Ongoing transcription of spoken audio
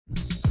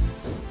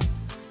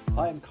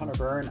Hi, I'm Conor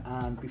Byrne,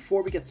 and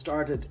before we get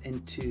started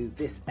into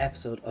this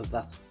episode of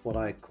That's What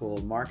I Call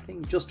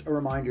Marketing, just a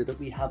reminder that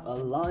we have a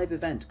live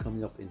event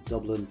coming up in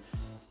Dublin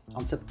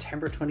on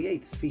September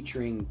 28th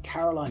featuring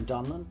Caroline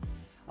Donlan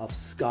of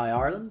Sky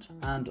Ireland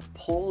and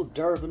Paul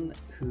Dervin,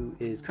 who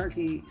is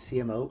currently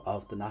CMO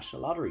of the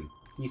National Lottery.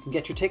 You can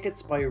get your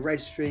tickets by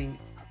registering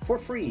for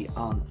free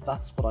on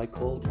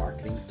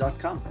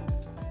that'swhatIcallmarketing.com.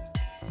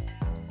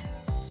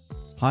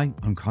 Hi,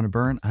 I'm Conor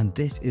Byrne, and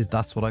this is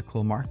That's What I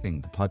Call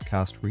Marketing, the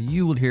podcast where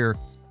you will hear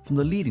from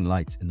the leading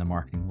lights in the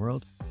marketing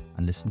world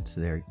and listen to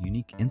their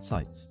unique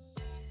insights.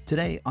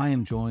 Today, I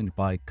am joined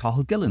by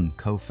Cathal Gillen,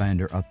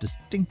 co-founder of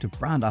distinctive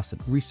brand asset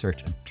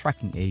research and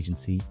tracking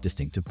agency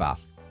Distinctive Bat.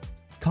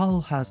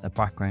 Cathal has a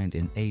background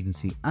in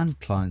agency and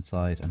client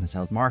side and has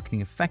held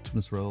marketing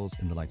effectiveness roles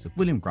in the likes of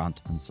William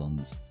Grant and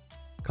Sons.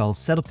 Cathal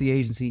set up the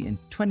agency in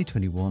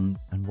 2021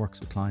 and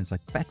works with clients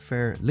like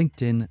Betfair,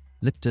 LinkedIn,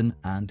 Lipton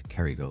and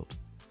Kerrygold.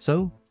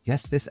 So,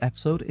 yes, this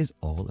episode is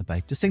all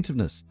about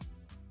distinctiveness.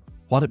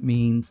 What it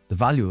means, the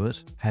value of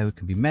it, how it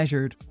can be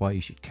measured, why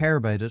you should care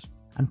about it,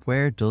 and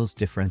where does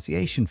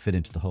differentiation fit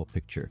into the whole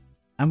picture.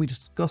 And we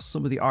discuss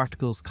some of the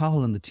articles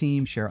Cathal and the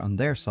team share on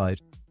their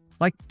side,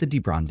 like the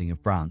debranding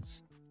of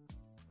brands.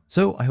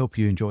 So I hope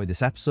you enjoy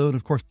this episode.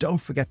 Of course, don't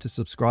forget to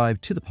subscribe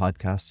to the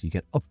podcast so you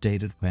get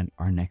updated when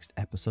our next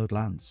episode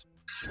lands.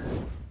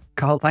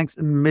 Cathal, thanks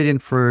a million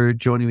for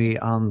joining me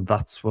on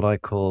That's What I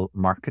Call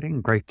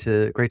Marketing. Great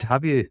to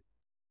have you.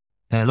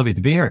 Lovely to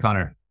be here,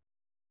 Conor.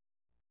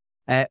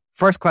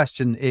 First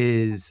question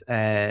is,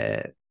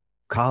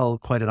 Cathal,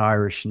 quite an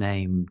Irish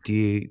name. Do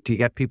you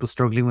get people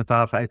struggling with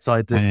that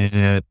outside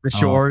the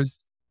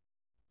shores?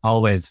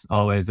 Always.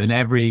 In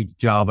every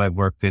job I've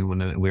worked in,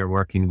 when we're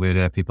working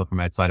with people from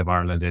outside of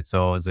Ireland, it's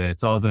always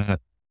a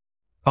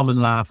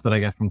common laugh that I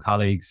get from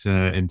colleagues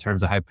in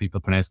terms of how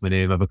people pronounce my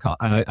name. I have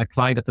a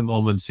client at the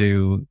moment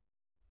who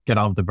get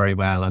on with it very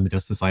well, and they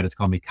just decided to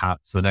call me Cat.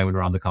 So now when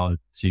we're on the call,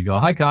 she go,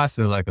 "Hi, Cat."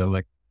 So I'm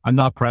like, I'm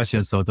not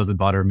precious, so it doesn't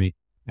bother me.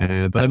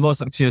 But I most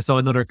actually saw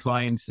another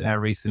client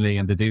recently,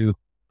 and they do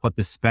put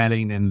the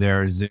spelling in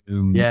their Zoom,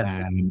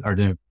 or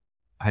the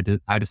how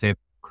to say it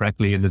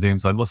correctly in the Zoom.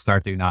 So I must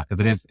start doing that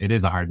because it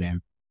is a hard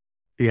name.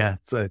 Yeah,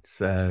 so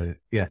it's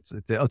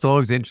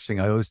always interesting.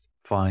 I always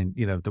find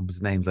there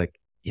was names like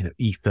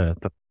Aoife,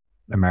 the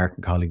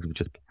American colleagues,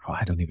 which is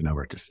I don't even know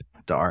where to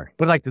start.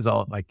 But there's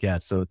all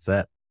so it's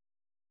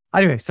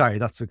anyway. Sorry,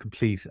 that's a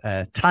complete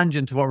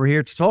tangent to what we're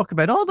here to talk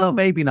about. Although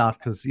maybe not,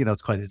 because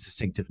it's quite a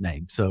distinctive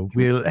name. So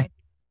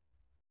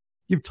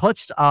you've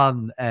touched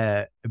on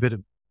a bit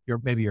of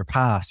your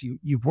past.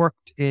 You've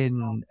worked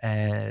in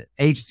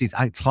agencies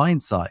and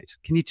client side.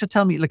 Can you just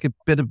tell me a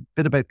bit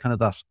about kind of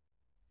that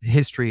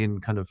history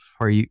and kind of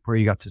where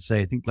you got to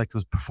say? I think there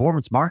was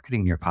performance marketing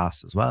in your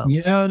past as well.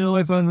 Yeah, no,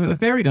 I've a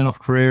varied enough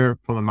career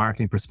from a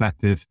marketing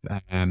perspective.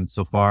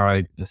 So far,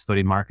 I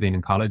studied marketing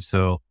in college,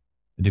 so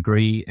a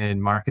degree in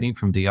marketing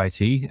from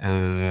DIT,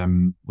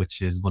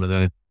 which is one of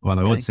the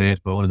I would say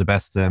it, but one of the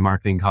best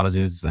marketing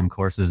colleges and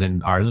courses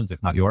in Ireland,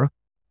 if not Europe.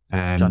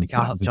 Johnny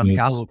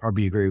Cathal will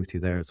probably agree with you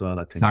there as well,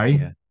 I think. Sorry?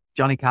 Yeah.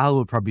 Johnny Cathal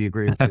will probably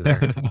agree with you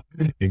there.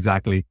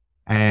 Exactly.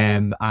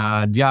 And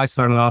I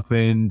started off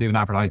in doing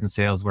advertising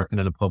sales, working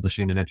at a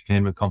publishing and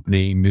entertainment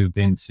company, moved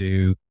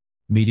into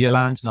media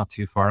land not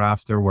too far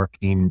after,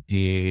 working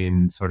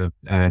in sort of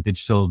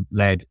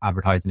digital-led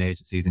advertising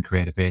agencies and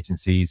creative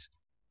agencies,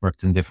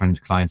 worked in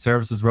different client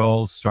services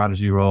roles,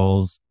 strategy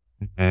roles,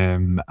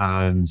 and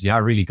I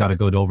really got a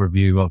good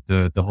overview of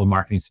the whole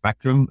marketing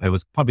spectrum. It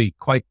was probably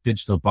quite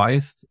digital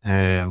biased,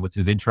 which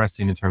is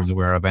interesting in terms of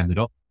where I've ended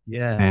up.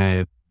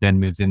 Yeah. Then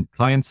moved into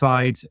client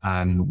side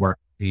and worked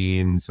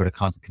in sort of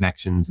content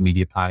connections,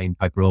 media planning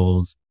type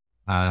roles,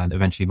 and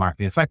eventually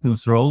marketing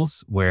effectiveness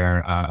roles,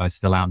 where I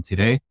still am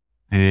today.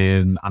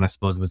 And I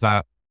suppose it was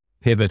that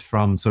pivot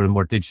from sort of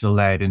more digital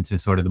led into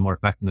sort of the more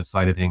effectiveness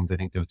side of things, I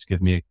think, which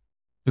gives me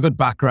a good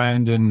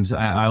background. And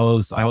I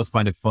always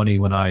find it funny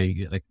when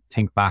I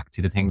think back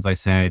to the things I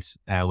said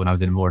when I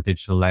was in a more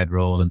digital led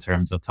role, in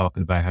terms of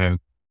talking about how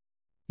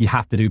you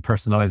have to do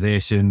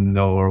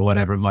personalization or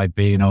whatever it might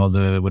be, and all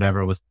the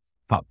whatever was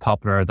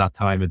popular at that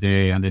time of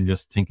day, and then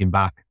just thinking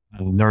back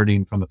and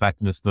learning from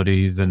effectiveness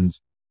studies and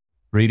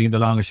reading the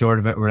long and short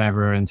of it,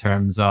 whatever, in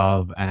terms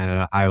of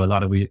how a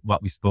lot of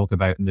what we spoke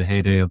about in the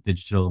heyday of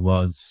digital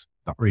was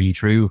not really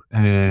true.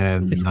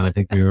 And I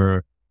think we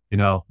were,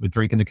 with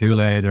drinking the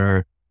Kool-Aid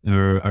or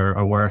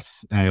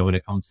worse when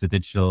it comes to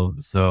digital.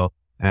 So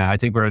I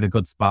think we're in a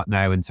good spot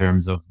now in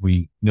terms of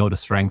we know the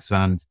strengths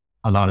and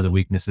a lot of the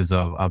weaknesses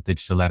of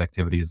digital-led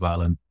activity as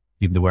well. And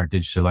even the word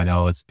digital, I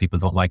know, is people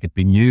don't like it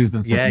being used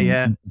in certain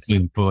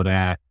instances,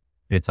 but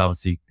it's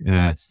obviously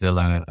still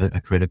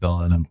a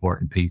critical and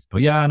important piece.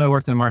 But and I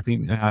worked in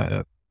marketing,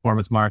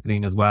 performance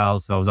marketing as well.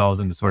 So I was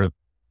always in the sort of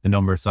the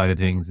number side of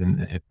things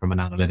and from an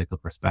analytical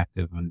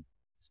perspective. And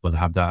I suppose I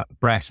have that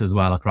breadth as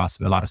well across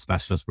a lot of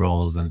specialist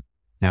roles. And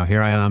now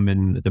here I am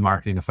in the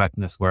marketing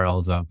effectiveness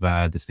world of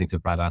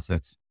distinctive brand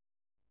assets.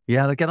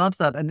 Yeah, I'll get onto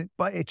that. And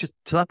but it just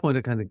to that point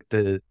of kind of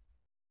the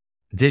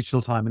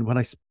digital time, and when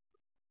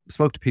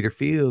spoke to Peter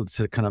Field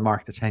to kind of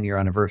mark the 10-year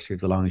anniversary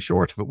of The Long and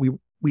Short, but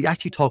we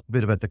actually talked a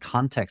bit about the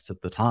context of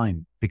the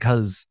time,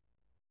 because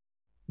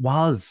it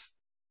was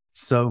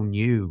so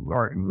new,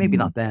 or maybe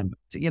not then,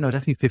 but,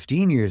 definitely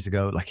 15 years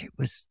ago, like it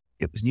was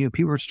new.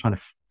 People were just trying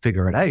to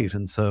figure it out.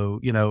 And so,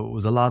 it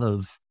was a lot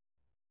of,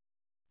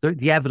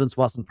 the evidence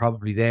wasn't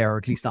probably there, or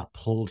at least not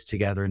pulled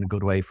together in a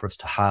good way for us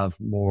to have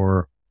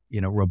more,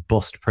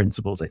 robust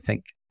principles, I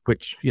think,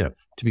 which,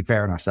 to be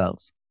fair on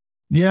ourselves.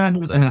 Yeah,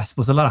 and I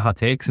suppose a lot of hot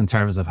takes in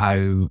terms of how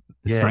the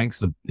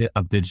strengths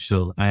of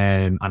digital,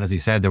 and as you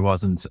said, there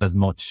wasn't as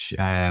much,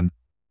 I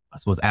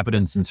suppose,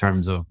 evidence in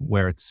terms of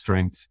where its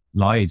strengths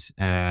lied.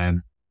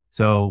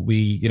 So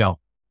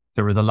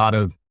there was a lot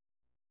of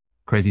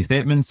crazy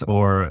statements,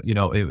 or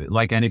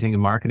like anything in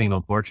marketing,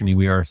 unfortunately,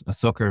 we are a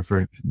sucker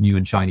for new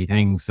and shiny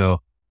things. So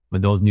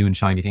when those new and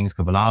shiny things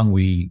come along,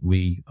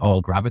 we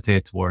all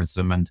gravitate towards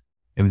them, and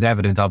it was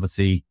evident,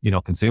 obviously,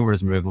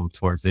 consumers moving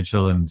towards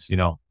digital, and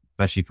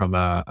especially from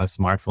a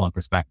smartphone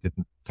perspective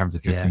in terms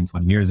of 15,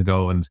 20 years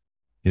ago. And,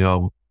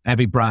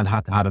 every brand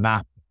had to have an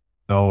app,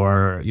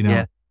 or,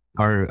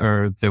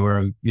 or they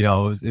were, it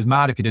was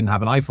mad if you didn't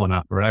have an iPhone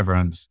app or whatever.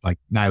 And like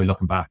now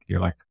looking back, you're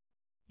like,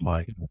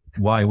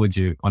 why would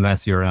you,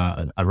 unless you're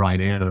a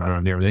Ryanair or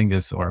a Aer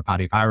Lingus or a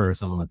Paddy Power or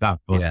something like that.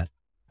 But,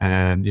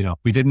 and,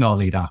 we didn't all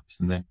need apps.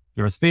 And then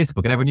there was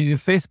Facebook, and everyone needed a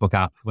Facebook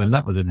app when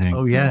that was a thing.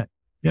 Oh, yeah.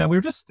 Yeah, we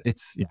were just,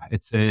 it's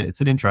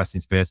an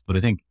interesting space, but I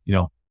think,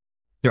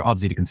 they're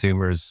obviously the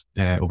consumers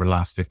over the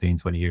last 15,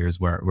 20 years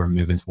we're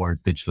moving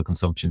towards digital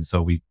consumption.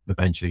 So it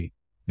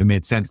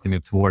made sense to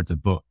move towards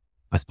it, but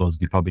I suppose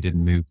we probably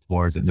didn't move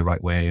towards it in the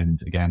right way.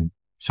 And again,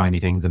 shiny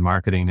things in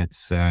marketing,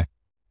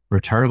 we're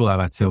terrible at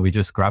it. So we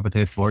just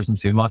gravitate towards them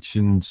too much.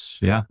 And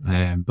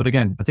but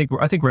again, I think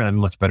we're in a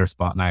much better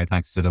spot now,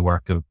 thanks to the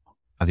work of,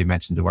 as you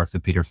mentioned, the works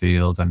of Peter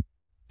Fields and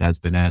Des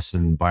Binet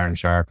and Byron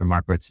Sharp and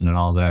Mark Ritson and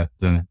all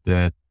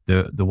the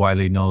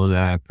widely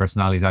known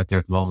personalities out there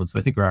at the moment. So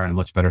I think we're in a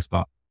much better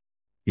spot.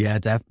 Yeah,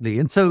 definitely.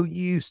 And so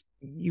you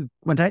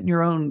went out on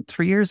your own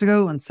 3 years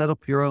ago and set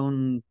up your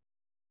own,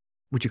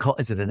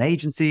 is it an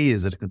agency?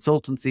 Is it a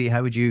consultancy?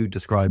 How would you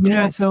describe it?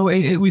 Yeah, so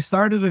we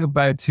started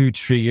about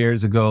 2-3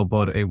 years ago,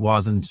 but it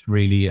wasn't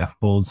really a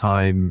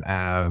full-time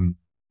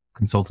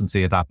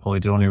consultancy at that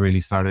point. It only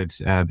really started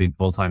being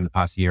full-time the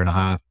past year and a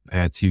half,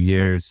 2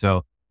 years.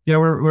 So yeah,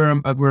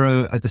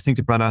 we're a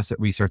distinctive brand asset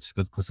research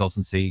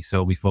consultancy.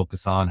 So we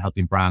focus on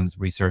helping brands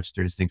research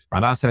their distinctive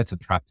brand assets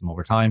and track them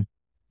over time.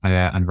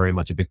 And very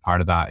much a big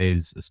part of that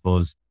is, I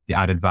suppose, the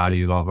added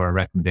value of our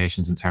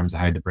recommendations in terms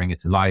of how to bring it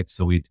to life.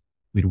 So we'd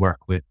work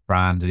with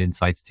brand and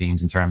insights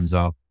teams in terms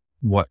of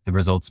what the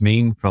results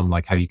mean, from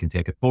like how you can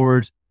take it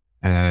forward,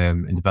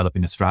 in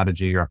developing a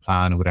strategy or a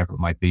plan or whatever it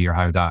might be, or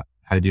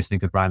how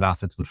distinctive brand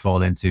assets would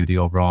fall into the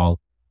overall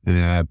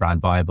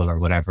brand Bible or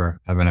whatever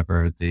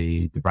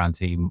the brand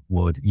team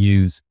would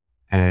use.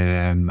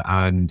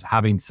 And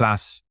having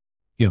sat,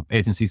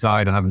 agency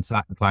side, and having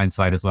sat the client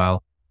side as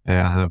well, I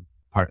have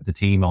part of the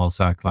team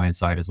also client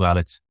side as well.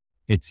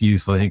 It's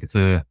useful. I think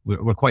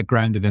we're quite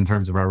grounded in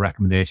terms of our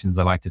recommendations.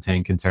 I like to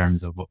think in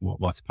terms of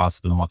what's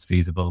possible and what's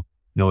feasible,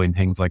 knowing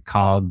things like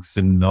COGS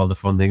and all the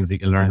fun things that you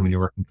can learn when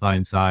you're working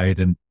client side,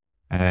 and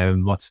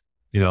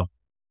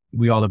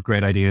we all have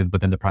great ideas,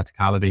 but then the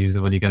practicalities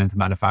when you get into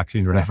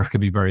manufacturing or whatever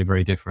can be very,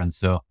 very different.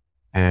 So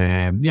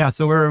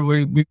so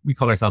we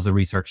call ourselves a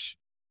research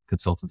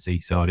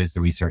consultancy. So it is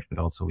the research, but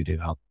also we do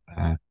help.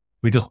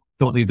 We just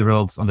don't leave the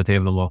results on the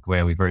table and walk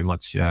away. We very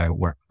much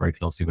work very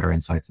closely with our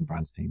insights and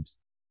brands teams.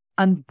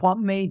 And what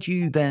made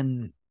you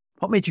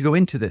go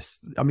into this?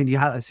 I mean, you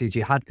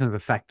had kind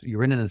of you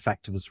were in an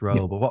effectiveness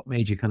role, but what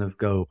made you kind of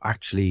go,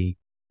 actually,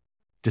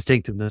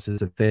 distinctiveness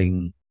is a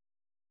thing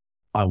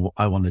I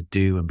want to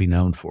do and be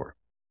known for?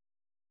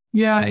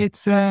 Yeah,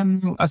 it's,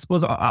 I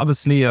suppose,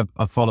 obviously I've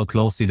followed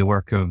closely the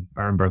work of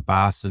Ehrenberg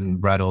Bass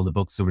and read all the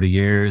books over the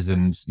years,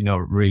 and,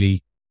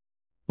 really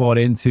bought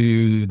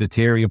into the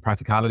theory of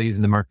practicalities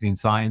in the marketing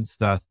science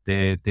that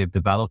they've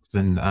developed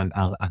and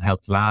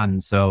helped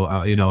land. So,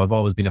 I've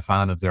always been a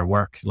fan of their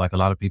work, like a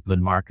lot of people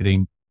in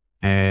marketing.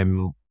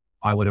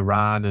 I would have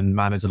ran and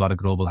managed a lot of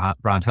global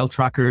brand health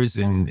trackers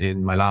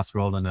in my last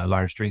role in a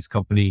large drinks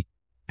company.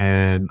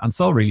 And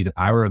saw really the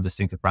power of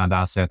distinctive brand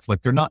assets.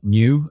 Like, they're not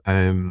new,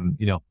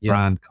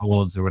 brand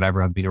codes or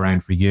whatever have been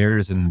around for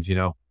years. And,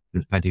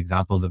 there's plenty of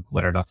examples of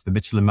whether that's the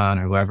Michelin Man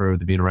or whoever,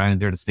 they've been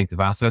around, they're distinctive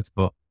assets,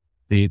 but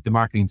the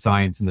marketing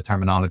science and the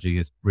terminology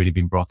has really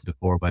been brought to the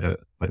fore by the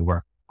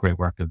great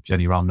work of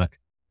Jenny Romnick.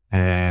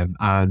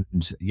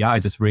 I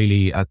just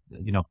really, I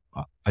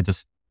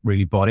just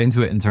really bought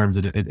into it in terms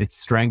of its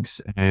strengths.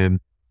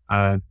 And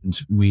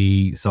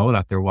we saw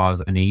that there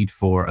was a need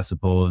for, I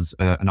suppose,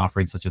 an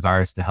offering such as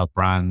ours to help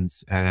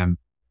brands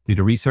do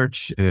the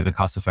research in a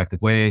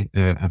cost-effective way,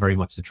 and very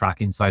much the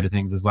tracking side of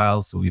things as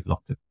well. So we've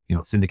looked at,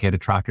 syndicated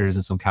trackers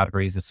in some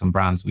categories at some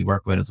brands we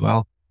work with as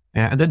well.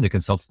 And then the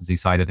consultancy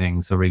side of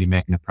things, so really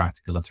making it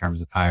practical in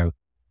terms of how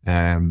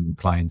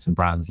clients and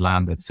brands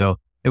landed. So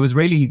it was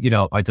really,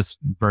 I just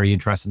very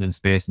interested in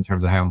space in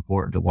terms of how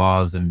important it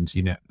was, and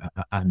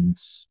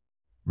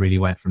really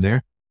went from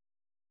there.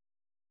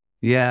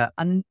 Yeah.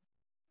 And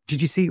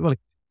did you see, well, like,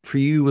 for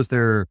you, was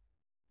there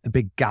a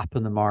big gap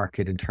in the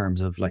market in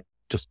terms of like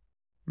just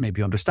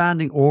maybe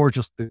understanding or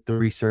just the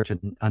research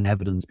and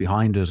evidence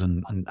behind it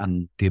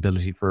and the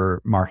ability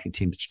for marketing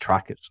teams to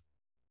track it?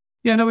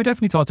 Yeah, no, we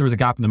definitely thought there was a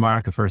gap in the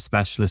market for a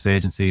specialist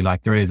agency.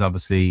 Like there is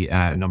obviously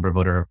a number of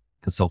other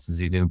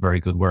consultancies doing very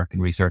good work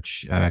and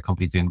research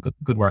companies doing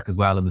good work as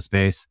well in the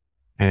space.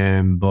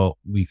 But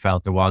we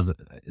felt there was,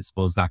 I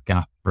suppose, that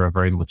gap for a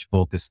very much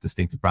focused,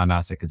 distinctive brand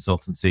asset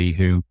consultancy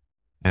who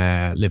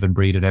live and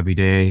breathe it every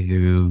day,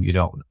 who, you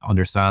know,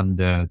 understand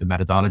the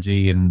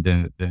methodology and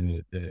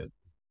the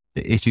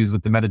issues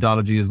with the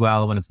methodology as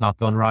well when it's not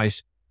done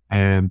right.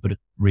 But it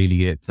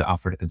really is to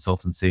offer the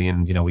consultancy,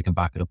 and, you know, we can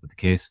back it up with the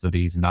case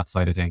studies and that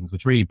side of things,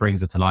 which really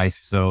brings it to life.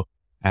 So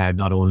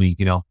not only,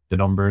 you know, the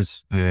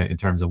numbers in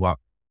terms of what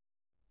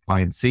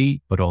clients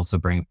see, but also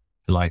bring it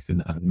to life in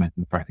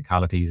the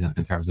practicalities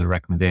in terms of the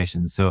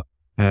recommendations. So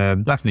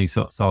definitely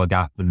saw a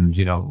gap, and,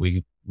 you know,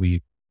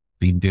 we've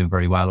been doing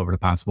very well over the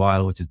past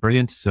while, which is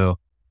brilliant. So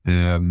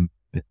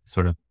it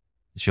sort of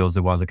shows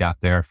there was a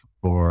gap there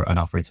for an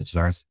offering such as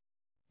ours.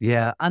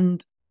 Yeah.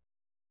 And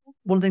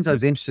one of the things I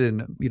was interested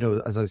in, you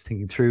know, as I was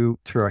thinking through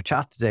our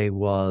chat today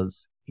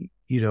was,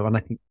 you know, and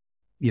I think,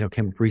 you know,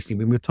 came up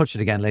recently, we'll touch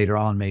it again later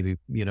on, maybe,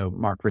 you know,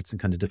 Mark Ritson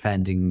kind of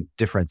defending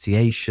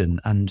differentiation.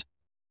 And,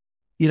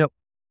 you know,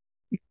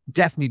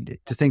 definitely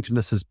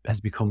distinctiveness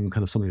has become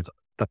kind of something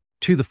that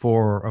to the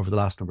fore over the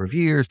last number of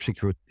years,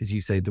 particularly, as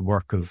you say, the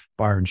work of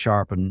Byron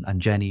Sharp and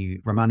Jenny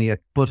Romaniak.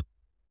 But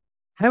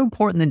how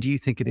important then do you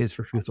think it is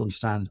for people to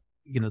understand,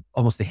 you know,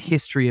 almost the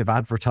history of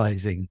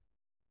advertising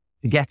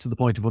to get to the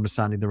point of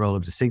understanding the role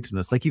of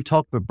distinctiveness? Like, you've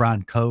talked about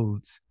brand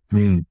codes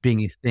being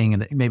a thing,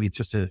 and maybe it's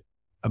just a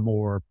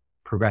more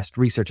progressed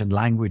research and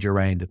language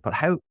around it. But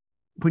how,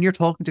 when you're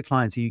talking to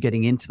clients, are you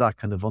getting into that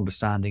kind of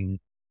understanding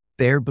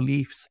their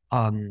beliefs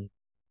on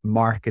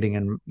marketing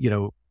and, you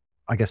know,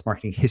 I guess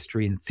marketing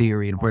history and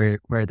theory and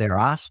where they're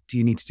at? Do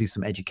you need to do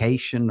some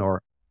education,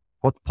 or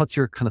what's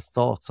your kind of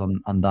thoughts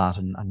on that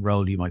and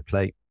role you might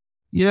play?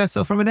 Yeah,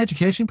 so from an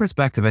education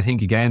perspective, I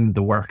think, again,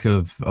 the work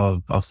of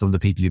some of the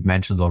people you've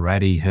mentioned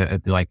already,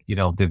 like, you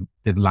know,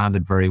 they've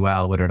landed very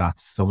well, whether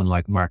that's someone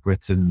like Mark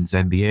Ritson's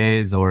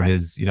MBAs or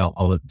his, you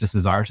know, just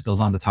his articles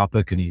on the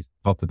topic, and he's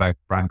talked about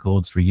brand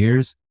codes for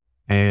years.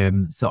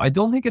 So I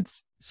don't think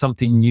it's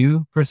something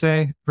new per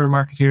se for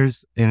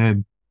marketeers.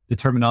 The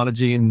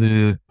terminology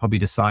and probably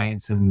the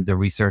science and the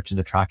research and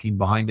the tracking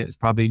behind it is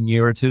probably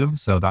newer to them.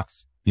 So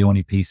that's the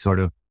only piece sort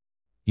of,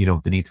 you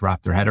know, they need to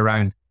wrap their head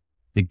around.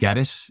 They get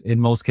it in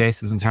most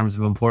cases in terms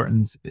of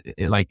importance.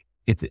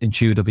 It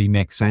intuitively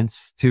makes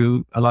sense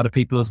to a lot of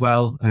people as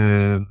well.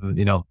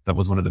 You know, that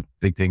was one of the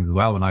big things as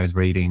well when I was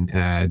reading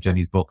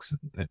Jenny's books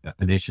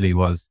initially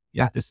was,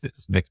 yeah, this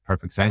makes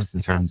perfect sense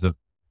in terms of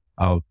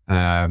how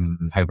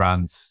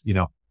brands, you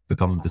know,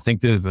 become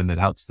distinctive, and it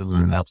helps them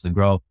and helps them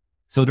grow.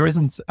 So there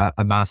isn't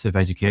a massive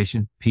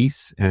education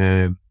piece.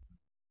 You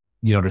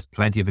know, there's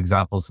plenty of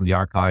examples from the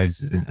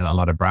archives in a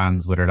lot of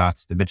brands, whether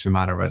that's the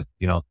Michelin or,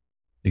 you know,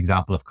 the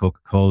example of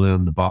Coca-Cola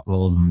and the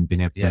bottle and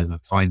being able to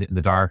find it in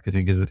the dark, I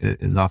think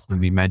is often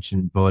been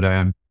mentioned.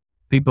 But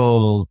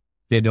people,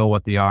 they know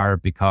what they are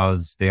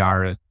because they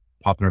are a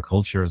popular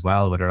culture as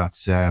well, whether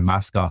that's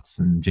mascots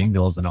and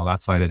jingles and all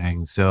that side of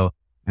things. So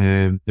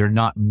they're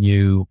not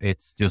new.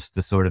 It's just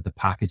the sort of the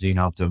packaging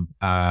of them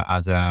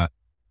as a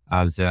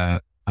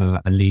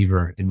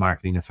lever in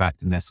marketing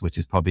effectiveness, which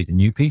is probably the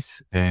new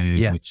piece,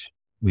 which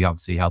we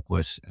obviously help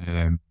with.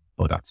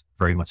 But that's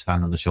very much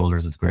standing on the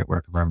shoulders of the great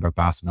work of Aaron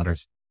Bass and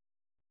others.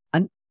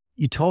 And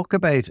you talk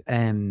about,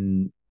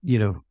 you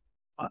know,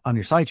 on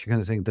your site, you're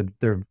kind of saying that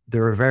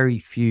there are very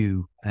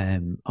few,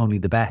 only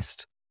the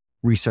best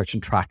research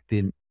and track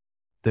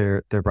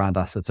their brand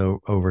assets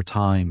over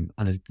time,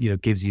 and it, you know,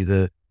 gives you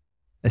the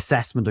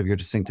assessment of your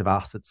distinctive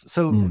assets.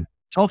 So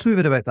talk to me a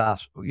bit about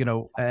that. You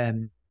know,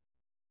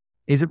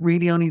 is it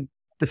really only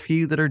the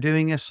few that are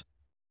doing it?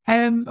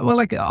 Well,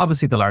 like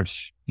obviously the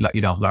large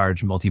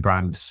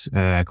multi-brand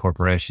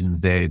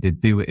corporations, they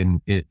do it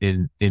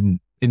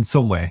in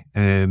some way,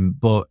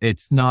 but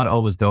it's not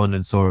always done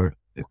in sort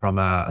from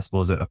I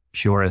suppose a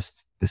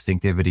purist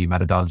distinctivity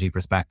methodology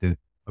perspective.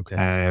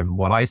 Okay.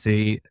 What I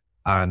see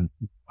and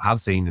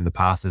have seen in the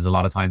past is a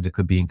lot of times it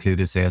could be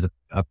included, say, as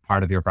a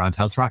part of your brand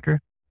health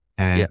tracker,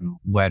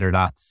 whether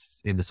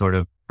that's in the sort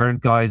of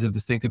current guise of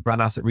distinctive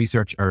brand asset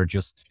research or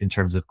just in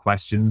terms of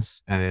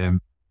questions.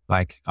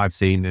 Like I've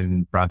seen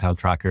in brand health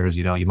trackers,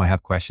 you know, you might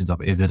have questions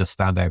of, is it a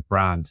standout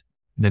brand?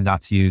 And then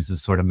that's used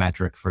as sort of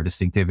metric for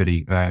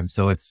distinctivity.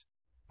 So it's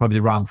probably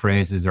the wrong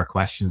phrases or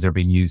questions are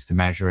being used to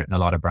measure it in a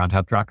lot of brand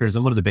health trackers.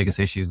 And one of the biggest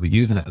issues with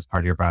using it as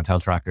part of your brand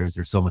health trackers,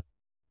 there's so much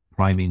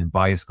priming and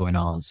bias going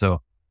on.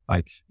 So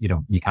like, you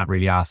know, you can't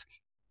really ask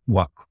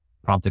what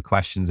prompted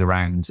questions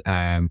around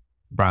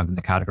brands in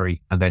the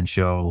category and then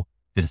show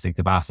the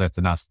distinctive assets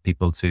and ask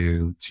people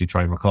to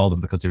try and recall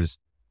them, because there's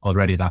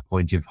already at that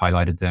point you've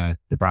highlighted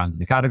the brands in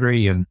the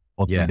category, and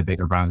ultimately the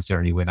bigger brands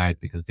generally win out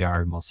because they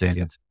are most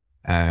salient.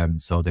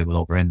 So they will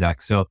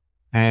over-index. So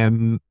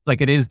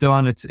Like it is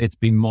done, it's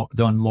been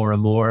done more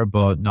and more,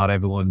 but not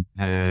everyone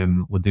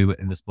would do it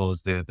in, I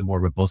suppose, the more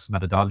robust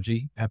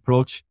methodology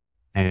approach.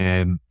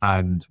 And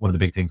one of the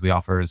big things we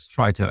offer is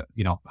try to,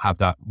 have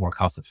that more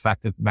cost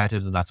effective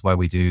method. And that's why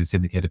we do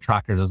syndicated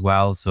trackers as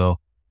well. So,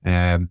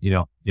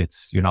 you're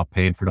not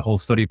paying for the whole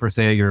study per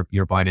se,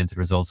 you're buying into the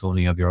results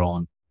only of your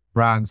own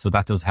brand. So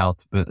that does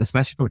help, but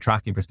especially from a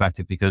tracking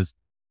perspective, because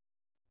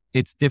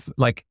it's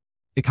like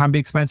it can be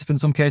expensive in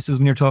some cases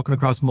when you're talking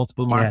across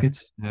multiple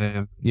markets.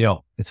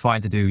 It's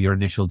fine to do your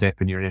initial dip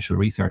and your initial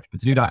research, but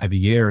to do that every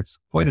year, it's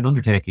quite an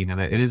undertaking,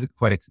 and it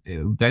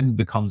then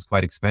becomes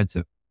quite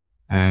expensive.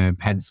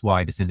 Hence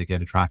why the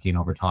syndicated tracking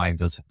over time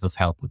does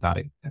help with that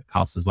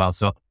cost as well.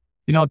 So,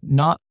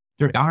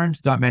 there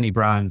aren't that many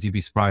brands, you'd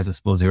be surprised, I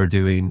suppose, who are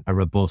doing a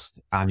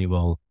robust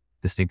annual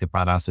distinctive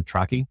brand asset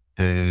tracking.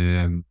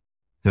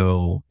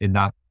 So in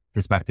that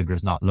perspective,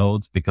 there's not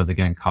loads, because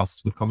again,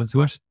 costs would come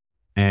into it.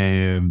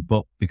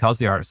 But because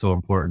they are so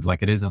important,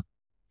 like it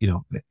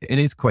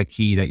is quite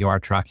key that you are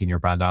tracking your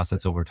brand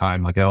assets over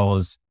time. Like I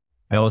always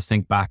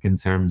think back in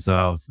terms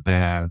of,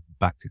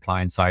 back to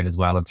client side as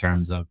well, in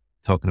terms of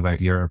talking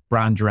about your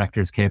brand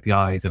directors,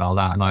 KPIs and all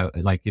that. And I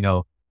like,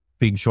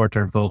 being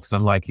short-term focused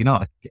on like,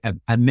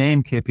 a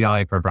main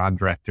KPI for a brand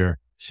director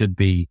should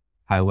be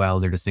how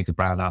well their distinctive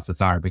brand assets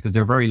are, because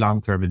they're very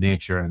long-term in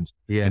nature. And,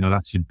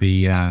 that should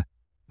be,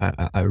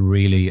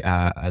 really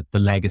the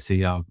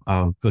legacy of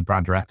good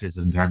brand directors,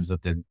 in terms of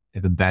they've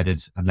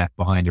embedded and left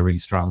behind a really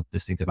strong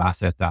distinctive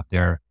asset that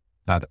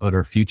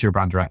other future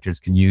brand directors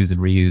can use and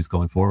reuse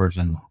going forward,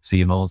 and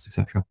CMOs,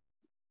 etc.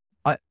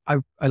 I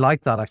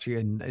like that actually,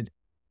 and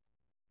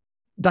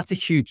that's a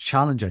huge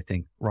challenge, I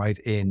think, right,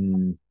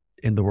 in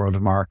the world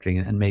of marketing,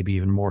 and maybe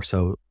even more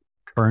so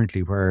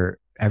currently, where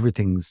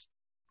everything's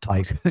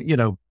tight,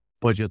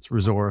 budgets,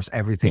 resource,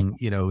 everything,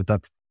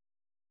 that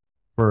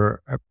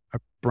for a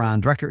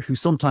brand director who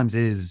sometimes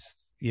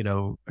is,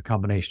 a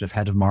combination of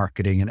head of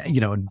marketing and,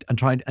 and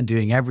trying and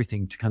doing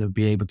everything to kind of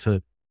be able to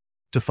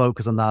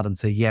focus on that and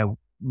say, yeah,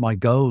 my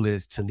goal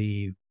is to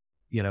leave,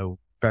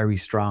 very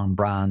strong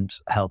brand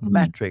health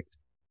metrics,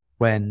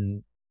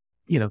 when,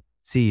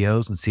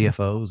 CEOs and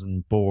CFOs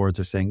and boards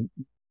are saying,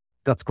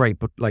 that's great,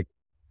 but like,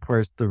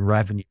 where's the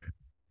revenue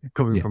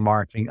coming from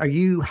marketing? Are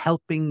you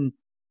helping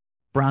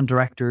brand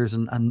directors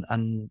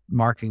and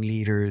marketing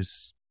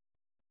leaders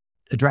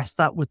address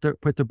that with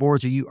the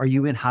boards? Are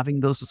you in having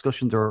those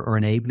discussions, or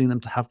enabling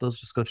them to have those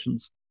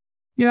discussions?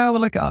 Yeah,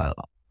 well, like,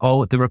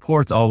 the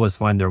reports always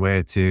find their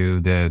way to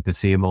the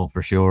CMO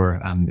for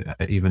sure. And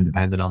even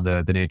depending on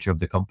the nature of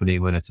the company,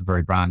 when it's a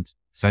very brand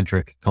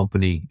centric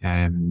company,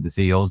 the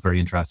CEO is very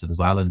interested as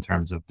well in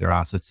terms of their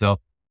assets. So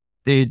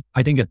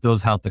I think it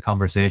does help the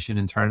conversation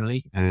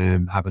internally,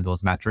 having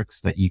those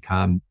metrics that you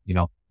can,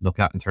 look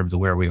at in terms of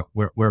where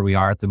we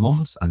are at the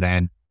moment, and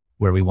then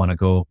where we want to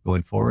go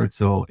going forward.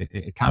 So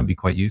it can be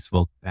quite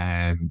useful,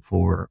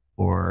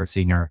 for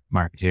senior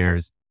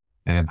marketeers,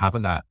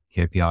 having that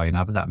KPI and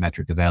having that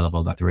metric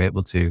available, that they're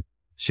able to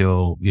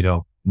show,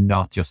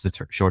 not just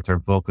a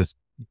short-term focus.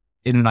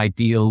 In an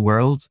ideal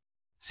world,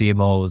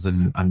 CMOs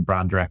and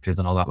brand directors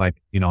and all that,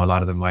 like, a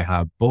lot of them might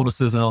have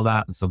bonuses and all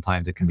that. And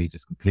sometimes it can be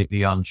just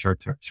completely on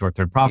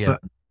short-term profit.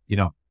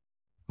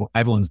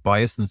 Everyone's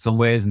biased in some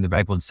ways, and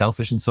everyone's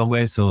selfish in some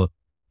ways. So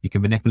you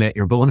can manipulate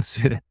your bonus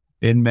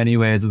in many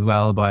ways as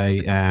well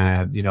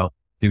by,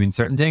 doing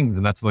certain things.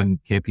 And that's when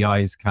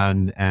KPIs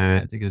can,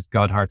 I think it's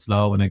Godhart's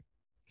law, when a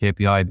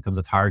KPI becomes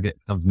a target, it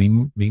becomes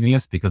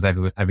meaningless, because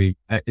every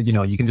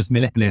you can just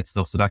manipulate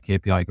stuff so that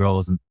KPI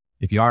grows. And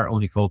if you are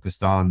only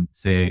focused on,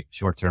 say,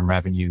 short-term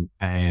revenue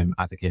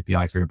as a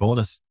KPI for your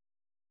bonus,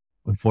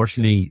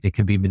 unfortunately, it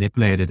can be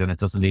manipulated, and it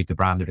doesn't leave the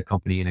brand or the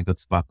company in a good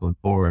spot going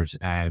forward.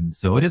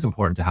 So it is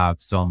important to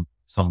have some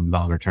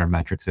longer-term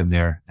metrics in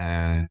there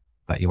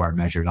that you are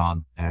measured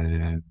on,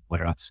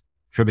 whether that's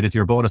attributed to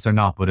your bonus or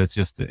not, but it's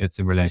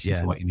in relation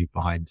to what you need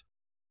behind.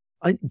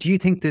 Do you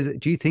think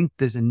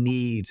there's a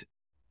need,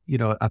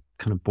 at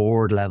kind of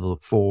board level,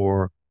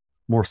 for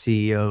more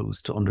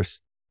CEOs to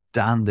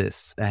understand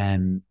this,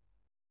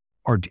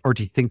 or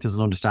do you think there's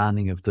an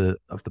understanding of the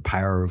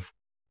power of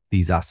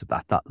these assets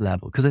at that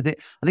level? Because I think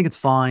it's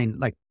fine,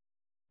 like,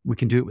 we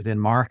can do it within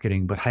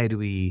marketing, but how do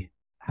we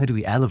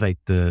elevate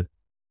the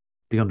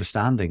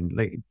understanding?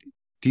 Like,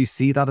 do you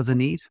see that as a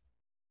need?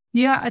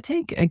 Yeah, I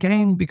think,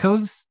 again,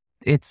 because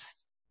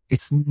it's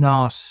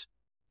not,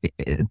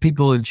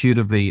 people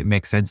intuitively, it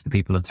makes sense to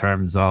people in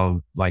terms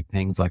of like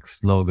things like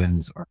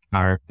slogans or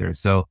characters.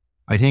 So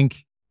I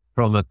think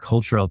from a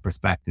cultural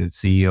perspective,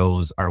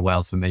 CEOs are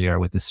well familiar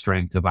with the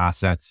strength of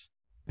assets.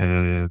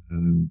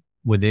 When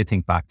they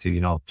think back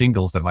to,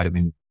 jingles that might have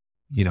been,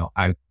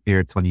 out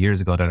here 20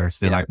 years ago, that are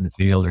still out in the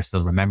field, are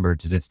still remembered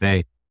to this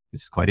day,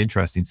 which is quite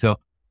interesting. So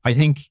I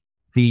think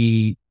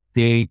they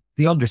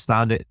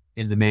understand it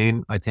in the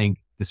main. I think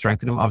the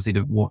strength of them, obviously,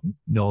 to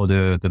know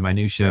the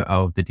minutiae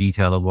of the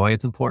detail of why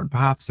it's important,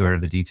 perhaps, or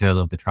the detail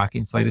of the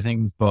tracking side of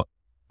things. But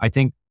I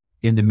think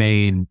in the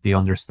main, they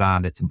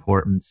understand its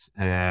importance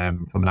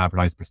from an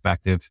advertising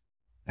perspective.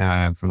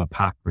 From a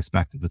pack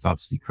perspective, it's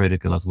obviously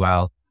critical as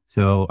well.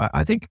 So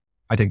I think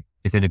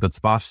it's in a good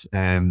spot.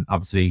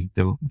 Obviously,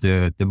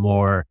 the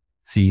more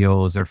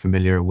CEOs are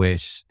familiar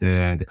with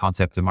the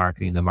concept of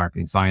marketing, the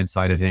marketing science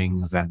side of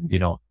things, and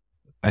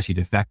especially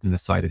the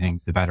effectiveness side of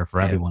things, the better for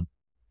everyone.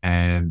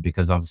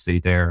 Because obviously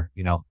they're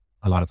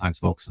a lot of times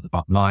focused on the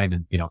bottom line,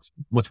 and it's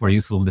much more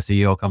useful when the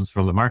CEO comes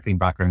from a marketing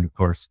background, of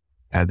course.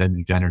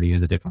 Then generally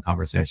is a different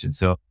conversation.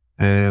 So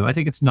I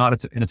think it's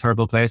not in a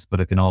terrible place,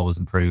 but it can always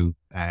improve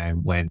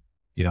when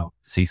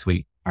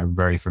C-suite are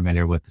very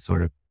familiar with the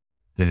sort of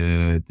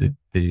the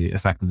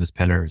effectiveness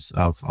pillars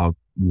of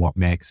what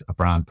makes a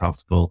brand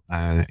profitable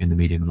in the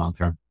medium and long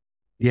term.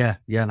 Yeah,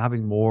 and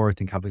having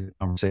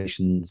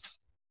conversations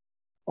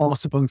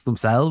almost amongst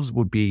themselves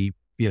would be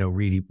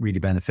really, really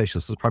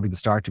beneficial. So it's probably the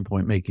starting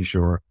point, making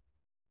sure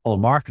all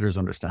marketers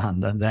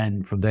understand, and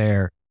then from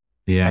there,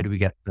 how do we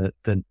get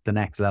the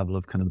next level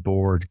of kind of the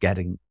board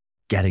getting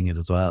it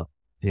as well?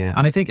 Yeah,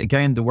 and I think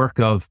again the work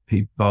of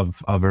people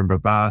of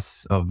Ernberg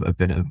Bass, of a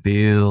bit of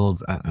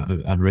Beals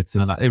and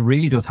Ritson, and that, it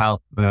really does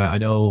help. I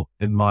know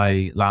in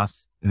my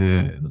last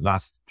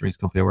drinks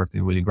company I worked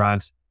in, William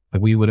Grant,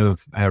 like we would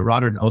have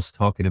rather than us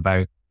talking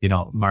about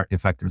market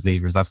effectiveness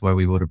levers, that's why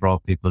we would have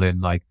brought people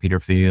in like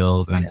Peter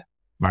Field and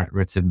Mark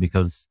Ritson,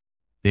 because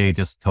they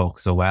just talk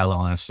so well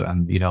on it,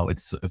 and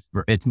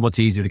it's much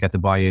easier to get the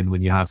buy-in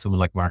when you have someone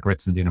like Mark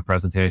Ritson doing a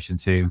presentation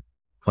to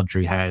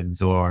country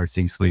heads or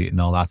C-suite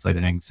and all that side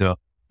of things. So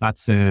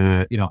that's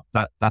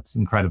that's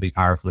incredibly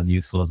powerful and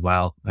useful as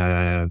well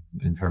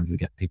in terms of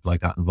getting people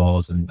like that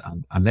involved and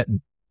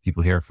letting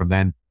people hear from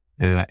them.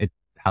 It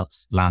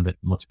helps land it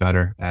much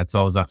better. It's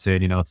always that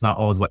saying, it's not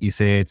always what you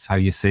say, it's how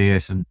you say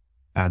it, and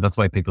that's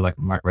why people like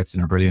Mark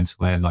Ritson are brilliant.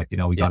 When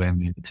we got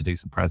him to do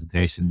some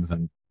presentations,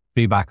 and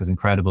feedback was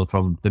incredible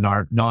from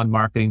the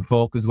non-marketing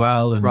folk as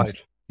well. And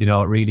it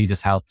really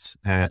just helped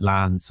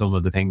land some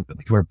of the things that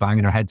we were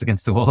banging our heads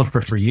against the wall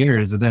for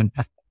years. And then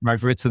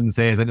Mark Ritson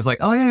says, and it's like,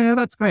 oh yeah,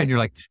 that's great. And you're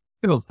like,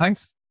 cool,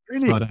 thanks.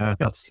 Really? But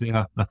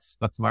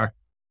that's Mark.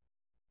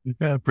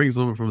 Yeah, bring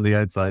someone from the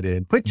outside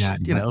in, which,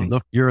 exactly.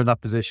 Look, you're in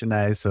that position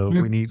now, so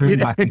we need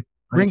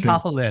bring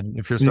Cathal in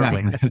if you're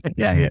struggling.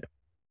 Yeah.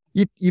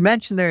 You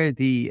mentioned there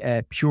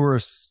the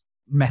purist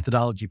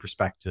methodology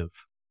perspective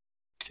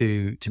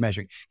to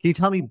measuring. Can you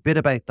tell me a bit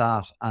about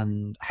that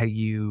and how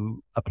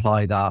you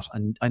apply that?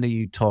 And I know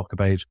you talk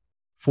about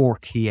 4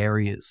 key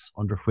areas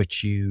under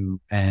which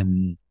you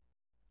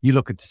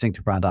look at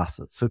distinctive brand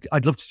assets. So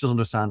I'd love to just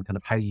understand kind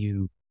of how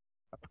you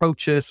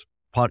approach it,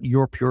 what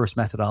your purist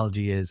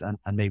methodology is,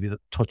 and maybe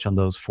touch on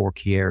those 4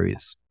 key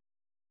areas.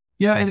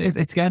 Yeah,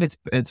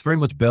 it's very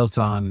much built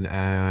on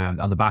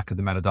the back of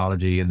the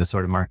methodology and the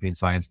sort of marketing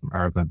science from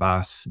Ernberg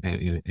Bass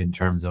in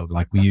terms of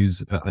we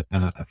use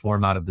a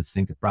format of the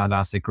distinctive brand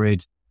asset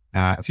grid,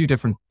 a few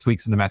different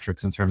tweaks in the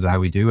metrics in terms of how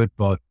we do it,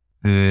 but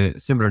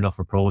similar enough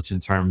approach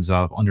in terms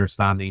of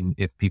understanding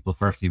if people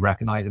firstly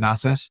recognize an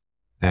asset,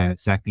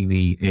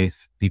 secondly,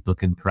 if people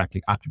can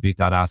correctly attribute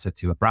that asset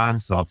to a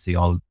brand. So obviously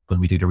when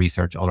we do the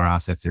research, all our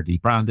assets are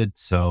debranded.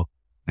 So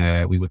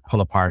we would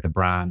pull apart a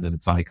brand and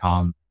its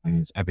icon,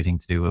 and everything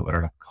to do with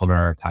whether that's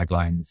color,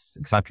 taglines,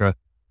 etc.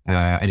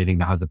 Anything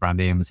that has the brand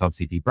name is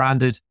obviously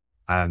debranded,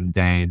 and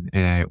then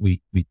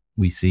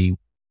we see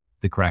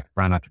the correct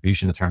brand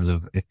attribution in terms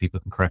of if people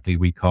can correctly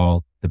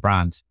recall the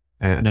brand.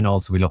 And then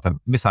also we look at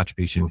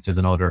misattribution, which is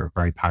another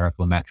very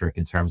powerful metric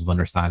in terms of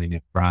understanding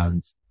if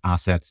brands'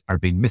 assets are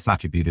being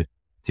misattributed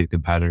to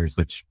competitors,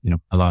 which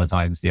a lot of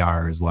times they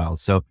are as well.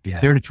 So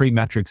they're the 3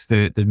 metrics,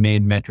 the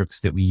main metrics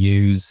that we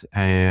use,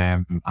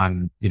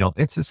 and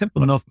it's a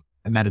simple enough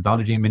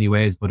methodology in many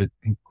ways, but it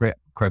can create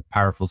quite a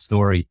powerful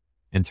story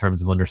in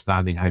terms of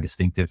understanding how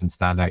distinctive and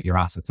standout your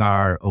assets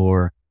are,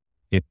 or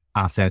if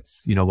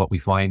assets, what we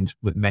find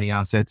with many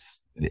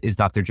assets is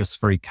that they're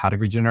just very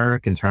category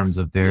generic in terms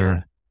of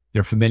they're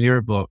familiar,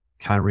 but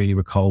can't really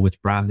recall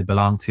which brand they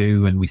belong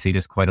to. And we see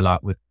this quite a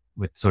lot with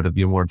sort of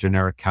your more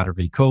generic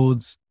category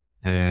codes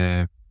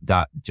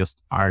that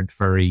just aren't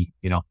very,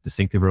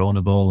 distinctive or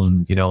ownable.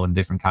 And, in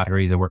different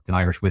categories, I worked in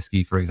Irish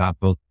whiskey, for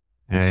example,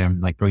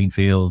 like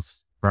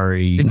Greenfields,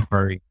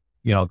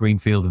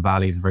 Greenfield and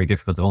Valley is very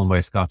difficult to own by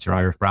a Scotch or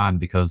Irish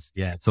brand because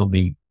so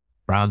many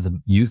brands have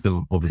used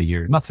them over the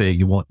years. Not saying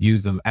you won't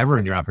use them ever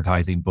in your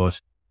advertising, but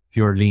if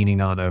you're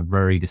leaning on a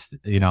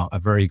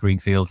very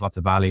Greenfield, lots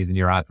of Valleys in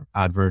your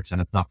adverts,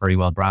 and it's not very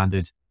well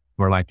branded,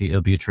 more likely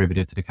it'll be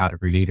attributed to the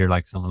category leader,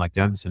 like someone like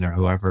Jameson or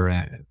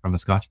whoever from a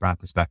Scotch brand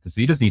perspective. So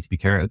you just need to be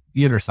careful.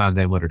 You understand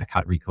then what are the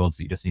category codes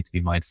that you just need to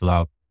be mindful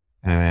of,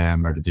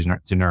 or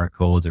the generic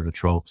codes or the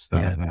tropes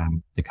that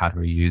the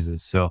category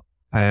uses. So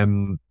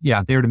they're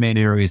the main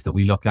areas that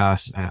we look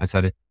at. I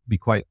said it'd be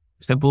quite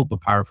simple but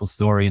powerful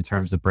story in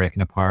terms of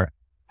breaking apart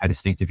how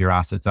distinctive your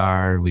assets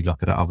are. We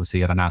look at it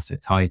obviously at an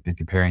asset type and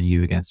comparing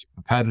you against your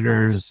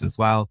competitors as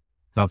well.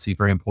 It's obviously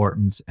very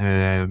important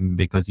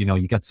because,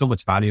 you get so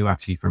much value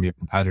actually from your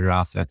competitor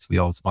assets. We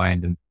always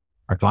find, and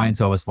our clients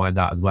always find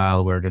that as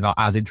well, where they're not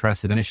as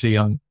interested initially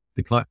on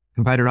the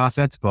competitor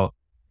assets, but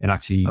it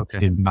actually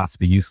is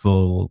massively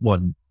useful,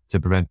 one, to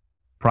prevent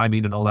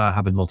priming and all that,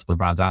 having multiple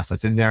brands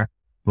assets in there,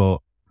 but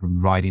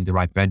providing the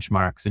right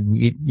benchmarks. And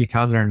you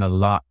can learn a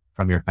lot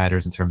from your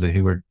competitors in terms of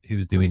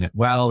who's doing it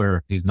well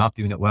or who's not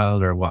doing it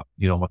well, or what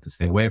to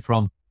stay away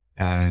from.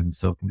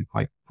 So it can be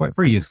quite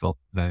very useful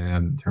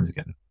in terms of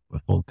getting a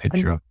full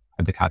picture of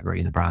the category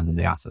and the brand and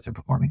the assets are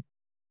performing.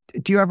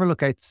 Do you ever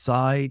look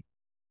outside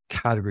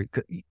category?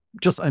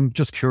 I'm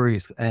just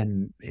curious,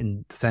 in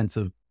the sense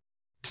of,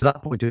 to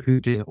that point of who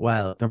did it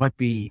well, there might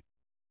be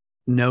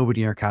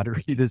nobody in your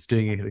category that's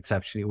doing it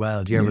exceptionally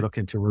well. Do you ever look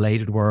into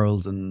related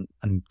worlds and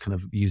kind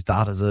of use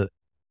that as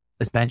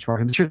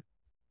benchmark? And sure,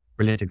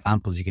 brilliant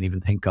examples you can even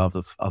think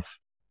of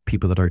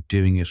people that are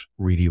doing it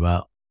really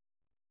well.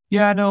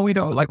 Yeah, no, we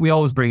don't. Like, we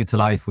always bring it to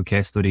life with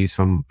case studies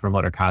from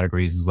other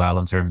categories as well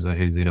in terms of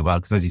who's doing it well.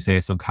 Because as you say,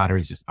 some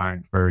categories just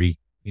aren't very,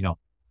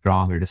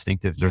 strong or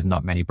distinctive. There's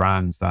not many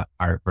brands that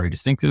are very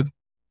distinctive.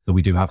 So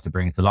we do have to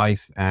bring it to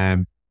life.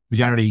 We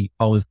generally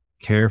always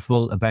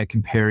careful about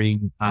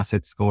comparing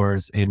asset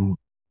scores in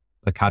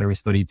a category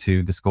study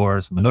to the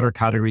scores from another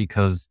category,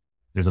 because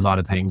there's a lot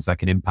of things that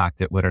can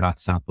impact it, whether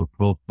that's sample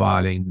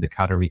profiling, the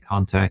category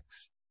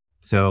context.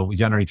 So we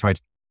generally try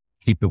to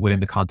keep it within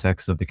the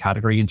context of the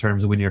category in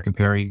terms of when you're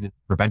comparing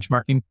for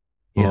benchmarking.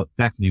 But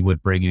definitely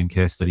would bring in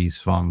case studies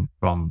from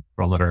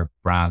other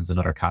brands and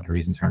other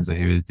categories in terms of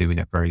who is doing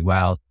it very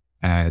well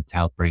to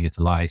help bring it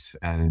to life.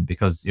 And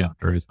because,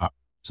 there is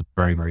some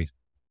very, very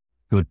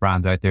good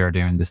brands out there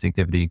doing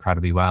distinctivity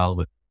incredibly well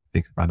with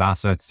big brand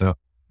assets. So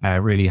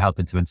really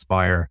helping to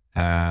inspire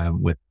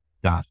with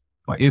that.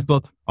 Quite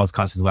useful. I was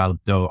conscious as well,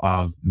 though,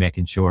 of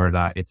making sure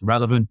that it's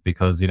relevant,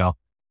 because,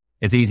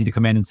 it's easy to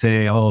come in and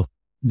say, oh,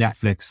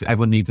 Netflix,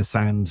 everyone needs a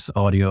sound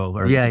audio,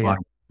 or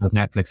does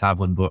Netflix have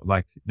one? But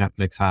like,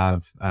 Netflix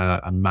have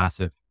a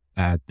massive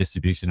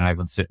distribution, and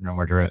everyone's sitting and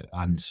order it.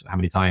 And how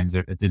many times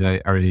did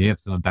I already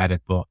have to embed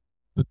it? But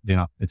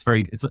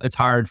it's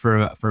hard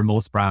for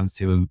most brands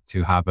to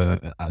have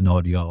an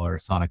audio or a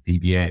sonic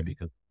DBA,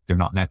 because they're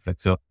not Netflix.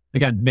 So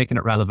again, making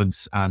it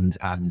relevant and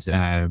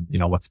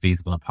what's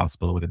feasible and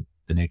possible within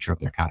the nature of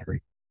their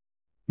category.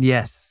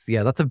 Yes,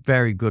 yeah, that's a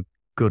very good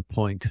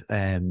point.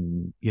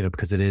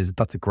 Because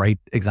that's a great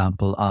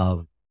example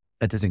of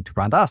a distinct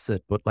brand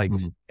asset. But like,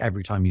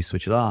 every time you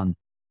switch it on,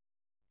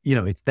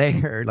 it's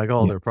there. Like,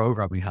 all their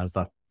programming has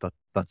that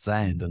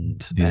sound,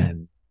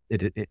 and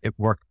it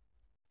works.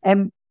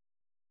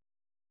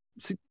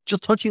 So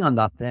just touching on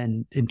that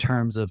then, in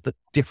terms of the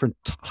different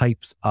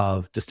types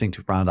of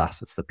distinctive brand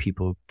assets that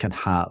people can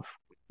have,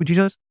 would you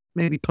just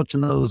maybe touch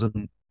on those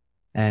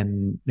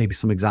and maybe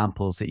some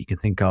examples that you can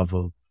think of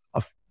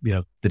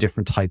the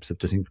different types of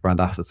distinctive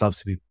brand assets?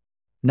 Obviously,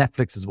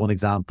 Netflix is one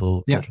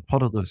example. Yeah.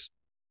 What others?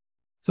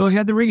 So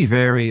they really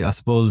vary, I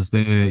suppose.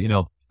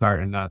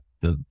 Starting at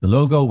the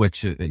logo,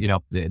 which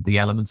the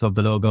elements of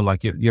the logo,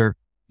 like your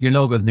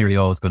logo is nearly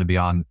always going to be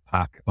on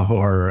pack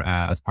or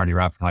as part of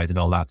your advertising and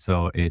all that.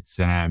 So it's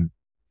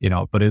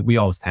but we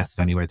always test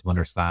anyway to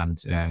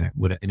understand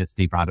in its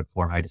debranded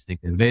form how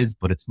distinctive it is.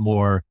 But it's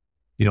more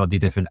the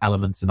different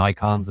elements and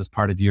icons as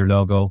part of your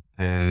logo,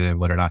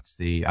 whether that's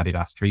the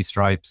Adidas 3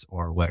 stripes,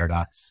 or whether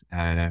that's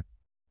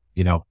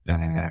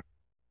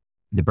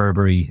the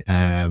Burberry,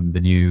 the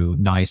new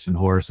knight and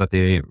horse that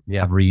they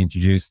have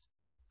reintroduced.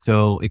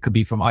 So it could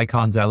be from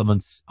icons,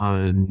 elements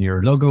on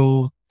your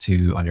logo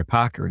to on your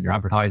pack or in your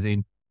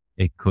advertising.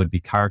 It could be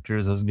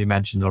characters, as we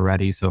mentioned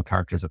already. So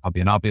characters are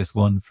probably an obvious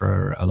one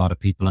for a lot of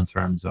people in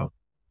terms of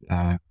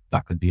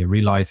that could be a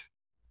real life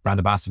brand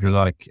ambassador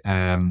like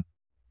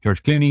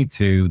George Clooney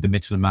to the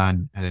Michelin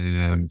Man.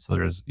 So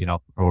there's,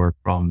 or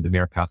from the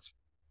Meerkats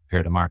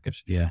here to market.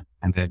 Yeah.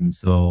 And then,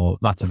 so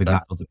lots of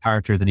examples of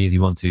characters, an easy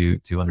one to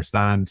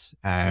understand.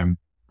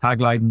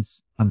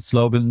 Taglines and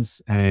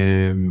slogans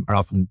are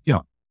often,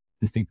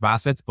 distinctive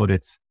assets, but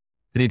it's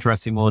an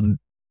interesting one.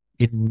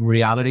 In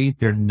reality,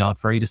 they're not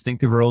very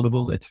distinctive or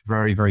ownable. It's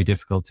very, very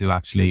difficult to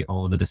actually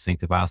own a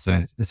distinctive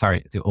asset.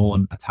 To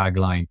own a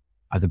tagline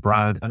as a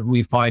brand. And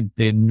we find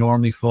they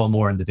normally fall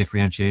more in the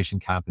differentiation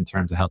camp in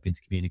terms of helping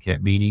to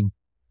communicate meaning.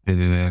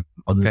 And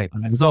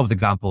there's always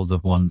examples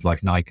of ones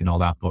like Nike and all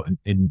that, but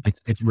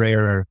it's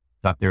rarer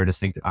that they're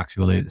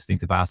actually a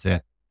distinctive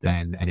asset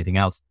than anything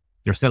else.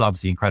 They're still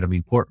obviously incredibly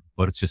important,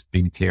 but it's just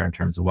being clear in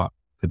terms of what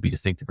could be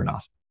distinctive or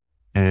not.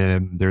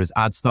 There's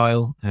ad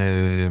style,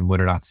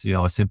 whether that's,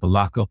 a simple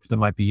lockup that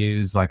might be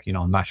used, like,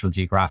 National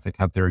Geographic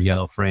have their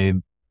yellow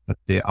frame that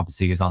they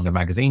obviously is on their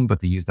magazine, but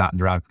they use that in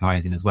their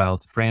advertising as well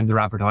to frame their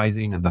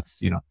advertising. And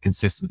that's,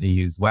 consistently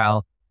used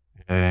well.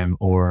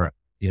 Or,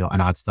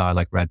 an ad style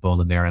like Red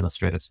Bull and their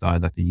illustrative style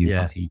that they use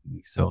on TV.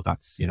 So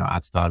that's,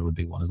 ad style would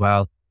be one as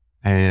well.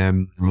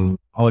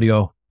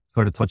 Audio,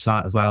 sort of touch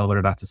that as well,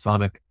 whether that's a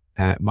sonic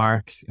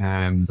mark,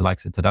 the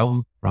likes of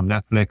Tadone from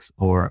Netflix,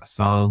 or a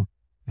song.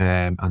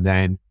 And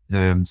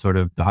then sort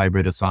of the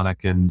hybrid of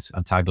sonic and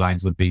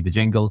taglines would be the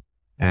jingle.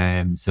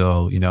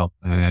 So,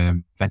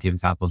 plenty of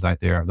examples out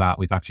there of that.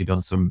 We've actually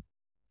done some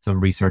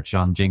research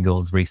on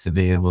jingles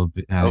recently, and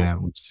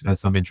which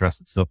has some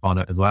interesting stuff on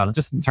it as well. And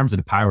just in terms of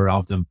the power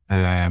of them,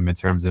 in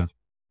terms of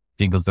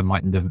jingles that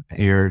mightn't have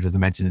aired, as I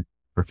mentioned,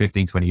 for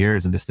 15, 20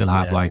 years, and they still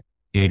have like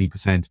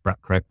 80%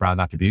 correct brand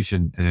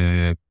attribution.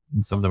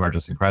 And some of them are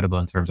just incredible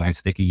in terms of how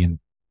sticky, and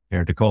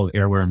they're called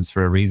earworms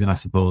for a reason, I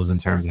suppose, in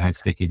terms of how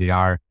sticky they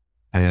are.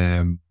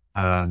 And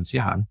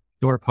yeah, I'm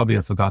sure probably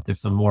I forgot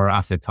there's some more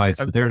asset types,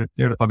 but they're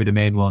probably the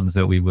main ones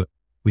that we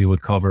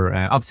would cover.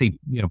 Obviously,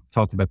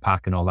 talked about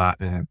pack and all that.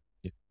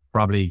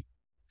 Probably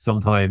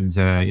sometimes,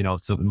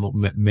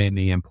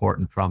 mainly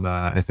important from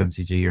a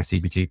FMCG or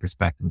CPG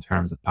perspective in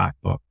terms of pack,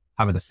 but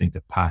having a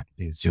distinctive pack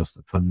is just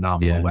a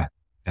phenomenal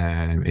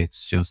weapon.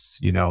 It's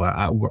just,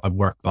 I've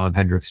worked on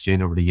Hendrick's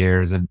gin over the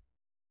years, and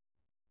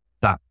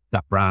that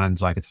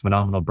brand, like, it's a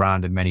phenomenal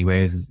brand in many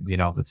ways.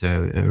 It's a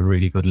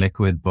really good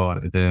liquid,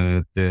 but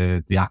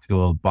the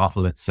actual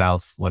bottle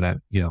itself,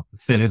 it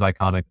still is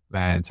iconic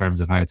in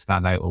terms of how it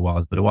stand out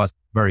was, but it was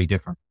very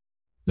different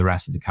the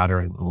rest of the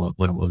category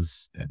when it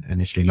was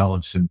initially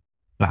launched, and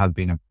that has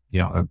been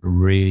a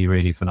really,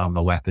 really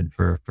phenomenal weapon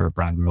for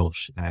brand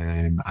growth.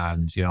 And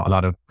a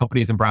lot of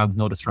companies and brands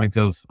know the strength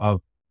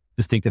of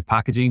distinctive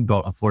packaging,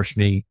 but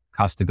unfortunately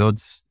cost of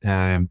goods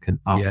can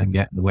often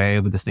get in the way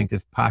of a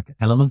distinctive pack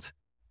element,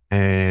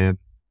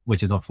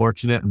 which is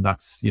unfortunate. And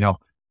that's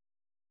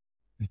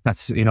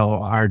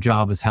our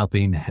job is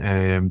helping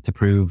to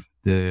prove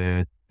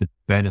the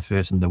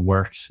benefit and the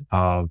worth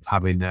of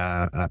having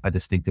a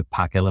distinctive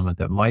pack element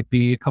that might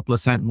be a couple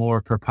of cents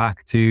more per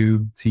pack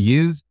to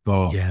use,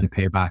 but the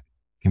payback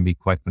can be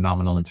quite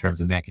phenomenal in terms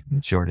of making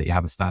sure that you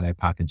have a standout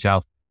pack and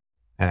shelf,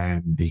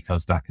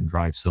 because that can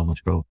drive so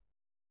much growth.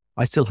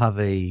 I still have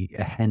a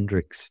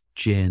Hendrick's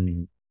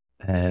gin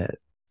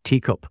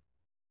teacup.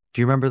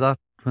 Do you remember that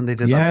when they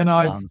did that? Yeah, no,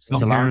 I've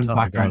some Karen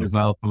background as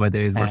well from my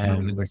days working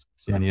on Hendrick's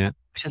gin. Yeah,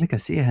 I think I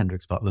see a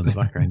Hendrick's bottle in the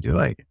background. Do you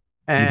like?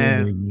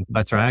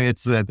 That's right.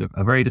 It's a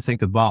very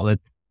distinctive bottle,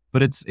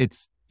 but it's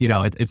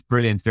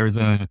brilliant.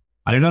 I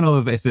don't know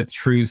if it's a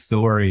true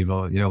story,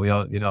 but we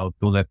all don't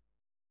let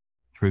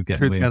truth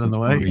get in the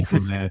way.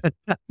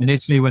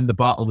 Initially, when the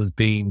bottle was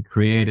being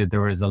created,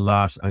 there was a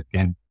lot.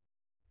 Again,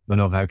 I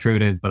don't know how true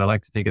it is, but I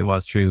like to think it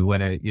was true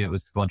when it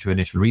was going through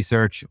initial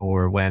research,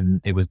 or when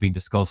it was being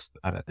discussed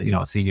at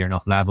a senior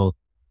enough level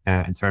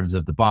in terms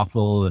of the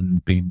bottle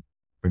and being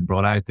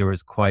brought out. There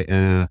was probably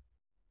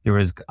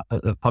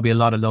a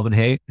lot of love and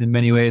hate in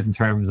many ways, in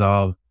terms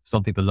of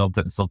some people loved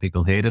it and some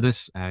people hated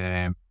it.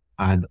 And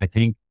I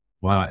think,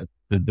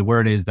 the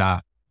word is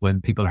that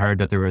when people heard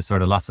that there was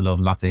sort of lots of love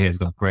and lots of hate, it's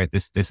going, great,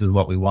 this is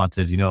what we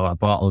wanted, a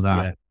bottle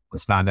that would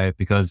stand out,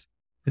 because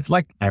it's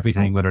like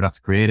everything, whether that's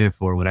creative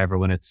or whatever,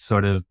 when it's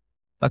sort of,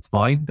 that's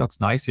fine,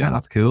 that's nice,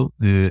 that's cool.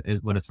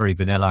 When it's very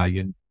vanilla,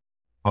 you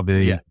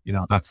probably,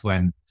 that's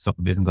when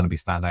something isn't going to be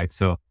stand out.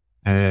 So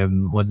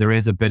when there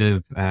is a bit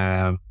of,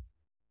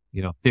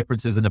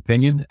 differences in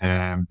opinion,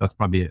 that's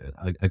probably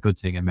a good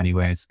thing in many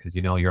ways, because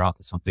you're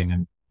onto something,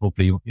 and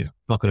hopefully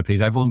not going to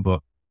please everyone,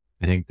 but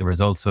I think the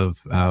results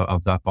of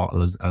that bottle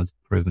has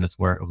proven its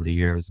worth over the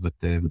years with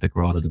the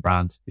growth of the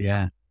brand.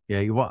 You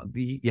kind of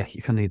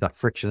need that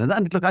friction.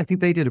 And look, I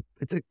think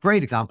it's a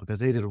great example, because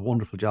they did a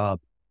wonderful job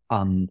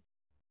on,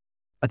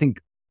 I think,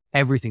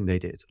 everything they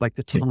did. Like,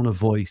 the tone of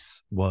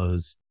voice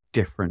was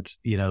different,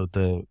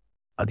 the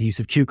use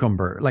of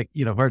cucumber, like,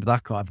 where did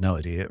that come? I have no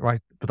idea,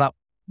 right? But that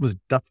was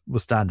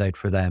standout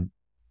for them.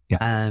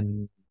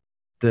 And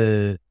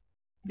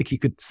like, you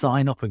could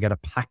sign up and get a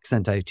pack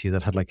sent out to you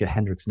that had like a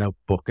Hendrick's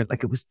notebook, and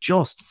like, it was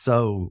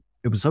so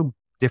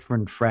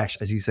different, fresh,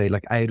 as you say,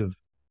 like, out of,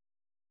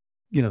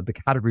 the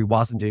category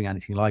wasn't doing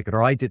anything like it,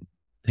 or I didn't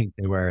think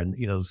they were. And,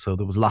 so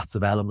there was lots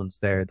of elements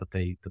there that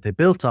they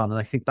built on. And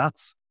I think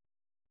that's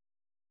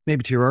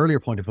maybe to your earlier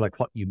point of like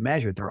what you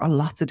measure. There are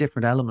lots of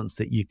different elements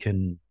that you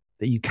can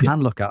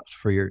look at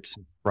for your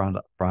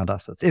brand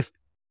assets. If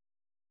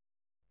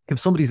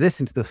somebody's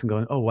listening to this and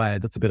going, oh, wow,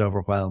 that's a bit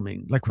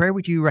overwhelming, like, where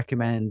would you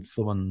recommend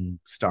someone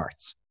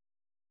starts?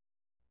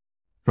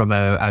 From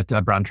a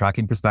brand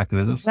tracking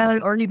perspective, is it?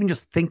 Well, or even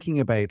just thinking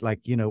about,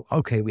 like,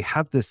 okay, we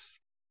have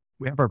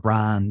our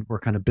brand, we're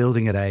kind of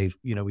building it out,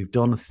 we've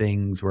done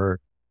things, we're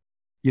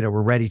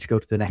ready to go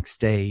to the next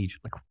stage.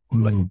 Like,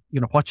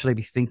 what should I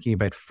be thinking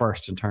about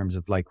first, in terms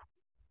of like,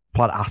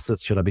 what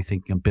assets should I be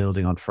thinking of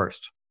building on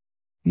first?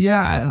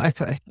 Yeah,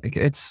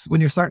 it's when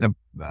you're starting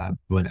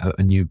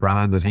a new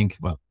brand, I think,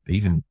 well,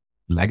 even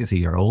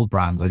legacy or old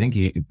brands, I think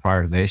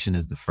prioritization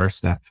is the first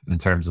step in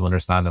terms of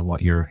understanding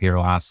what your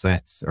hero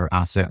assets or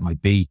asset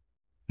might be.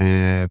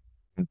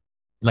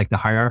 Like, the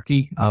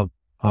hierarchy of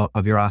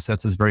your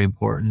assets is very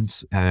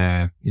important.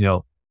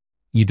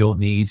 You don't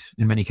need,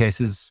 in many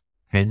cases,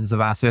 tens of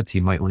assets.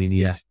 You might only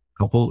need a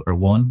couple or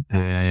one.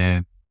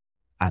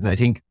 And I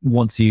think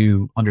once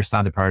you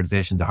understand the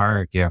prioritization, the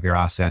hierarchy of your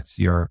assets,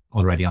 you're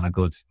already on a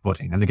good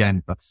footing. And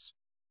again, that's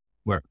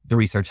where the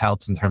research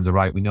helps, in terms of,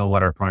 right, we know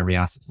what our primary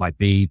assets might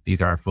be.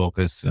 These are our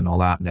focus and all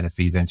that. And then it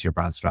feeds into your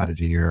brand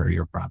strategy,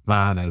 your brand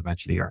plan, and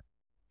eventually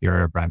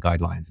your brand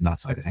guidelines and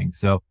that side of things.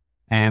 So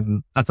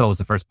that's always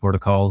the first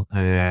protocol.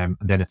 And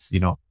then it's,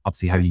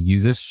 obviously how you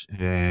use it.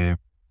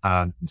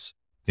 And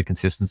the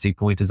consistency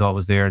point is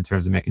always there, in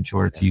terms of making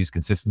sure it's used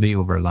consistently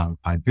over a long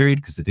time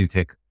period, because they do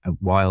take a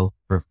while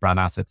for brand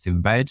assets to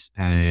embed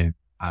and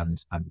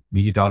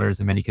media dollars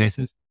in many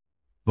cases.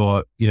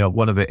 But,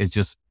 one of it is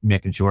just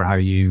making sure how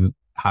you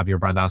have your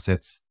brand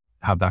assets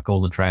have that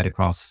golden thread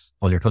across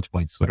all your touch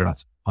points, whether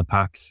that's on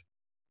pack,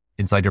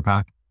 inside your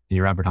pack, in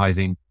your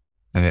advertising,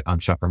 on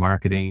shopper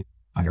marketing,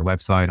 on your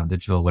website, on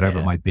digital, whatever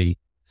it might be.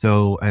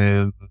 So,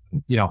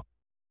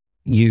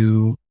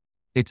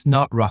 it's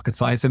not rocket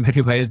science in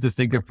many ways to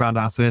think of brand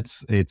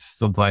assets.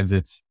 Sometimes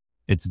it's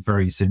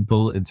very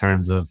simple in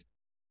terms of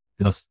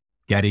just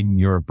getting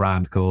your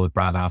brand code,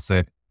 brand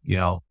asset,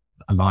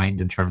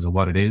 aligned in terms of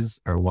what it is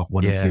or what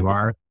one or two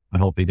are.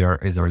 And hopefully there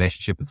is a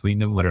relationship between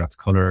them, whether that's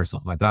color or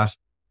something like that.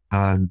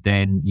 And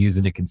then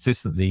using it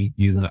consistently,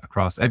 using it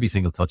across every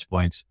single touch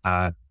point,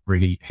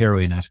 really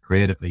heroing it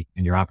creatively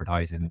in your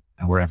advertising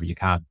and wherever you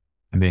can,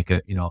 and make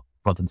it,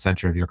 front and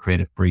center of your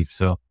creative brief.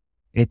 So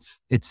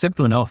it's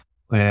simple enough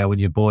when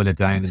you boil it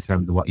down in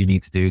terms of what you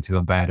need to do to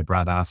embed a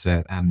brand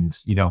asset. And,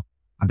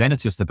 and then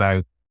it's just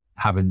about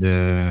having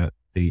the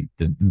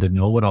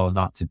know-it-all,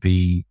 not to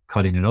be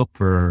cutting it up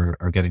or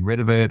getting rid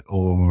of it,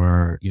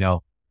 or,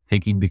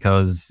 thinking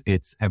because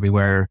it's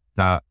everywhere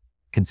that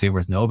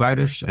consumers know about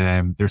it.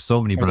 There's so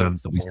many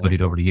brands that we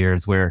studied over the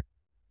years where,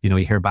 you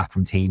hear back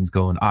from teams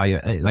going,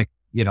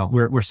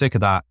 we're sick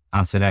of that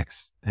asset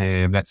X.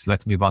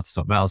 Let's move on to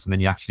something else. And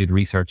then you actually do the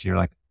research and you're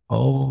like,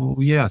 oh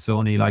yeah, so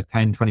only like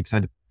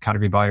 10-20% of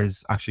category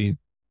buyers actually,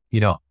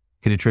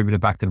 can attribute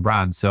it back to the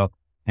brand. So,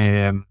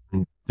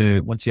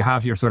 once you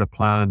have your sort of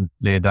plan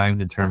laid down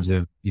in terms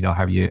of,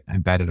 how you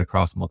embed it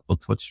across multiple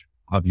touch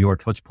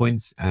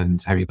points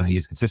and how you're going to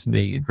use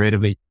consistently and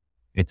creatively,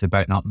 it's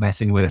about not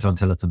messing with it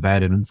until it's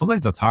embedded. And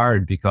sometimes that's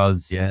hard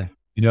because,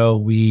 we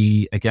love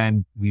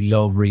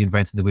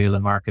reinventing the wheel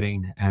in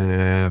marketing.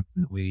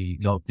 We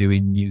love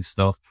doing new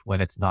stuff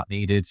when it's not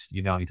needed.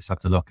 You just have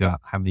to look at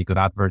how many good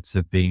adverts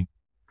have been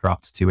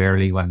dropped too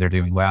early when they're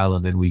doing well.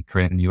 And then we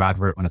create a new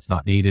advert when it's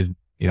not needed,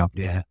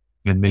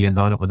 and millions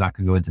on it when that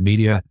can go into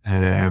media.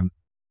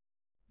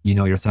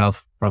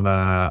 Yourself from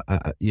how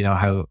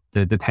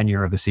the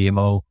tenure of the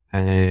CMO,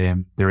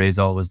 there is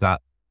always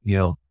that,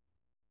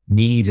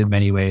 need in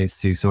many ways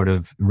to sort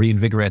of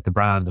reinvigorate the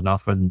brand, and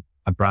often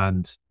a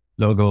brand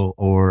logo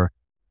or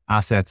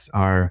assets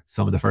are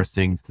some of the first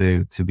things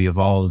to be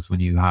evolved when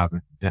you have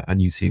a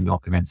new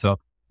CMO come in. So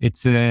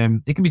it's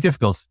it can be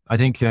difficult. I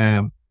think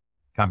can't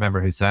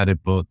remember who said it,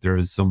 but there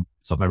was something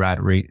I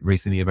read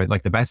recently about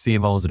like the best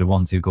CMOs are the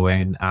ones who go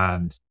in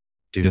and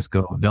do just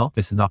go, no,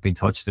 this is not being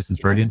touched. This is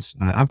brilliant.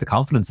 And I have the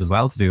confidence as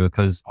well to do it,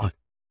 because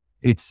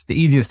it's the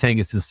easiest thing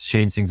is to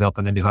change things up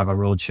and then you have a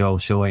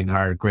roadshow showing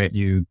our great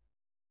new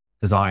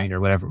design or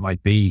whatever it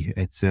might be.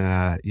 It's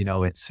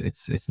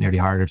it's nearly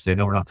harder to say,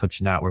 no, we're not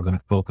touching that. We're going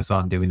to focus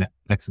on doing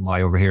X and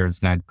Y over here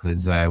instead,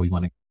 because we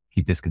want to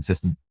keep this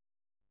consistent.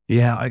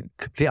 Yeah, I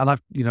completely, and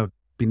I've,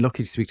 been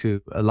lucky to speak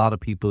to a lot of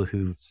people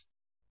who've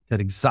said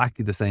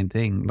exactly the same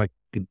thing. Like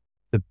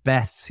the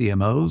best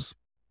CMOs,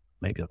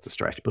 maybe that's a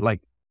stretch, but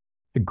like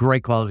a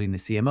great quality in the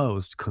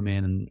CMOs to come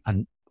in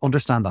and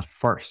understand that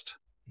first,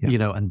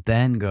 and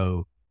then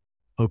go,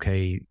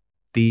 okay,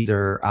 these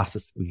are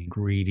assets that we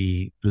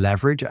really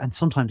leverage and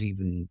sometimes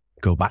even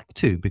go back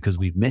to because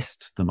we've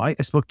missed them. I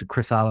spoke to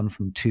Chris Allen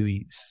from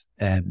TUI's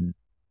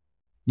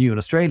New in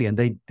Australia, and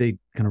they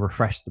kind of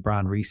refreshed the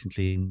brand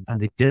recently, and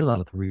they did a lot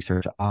of the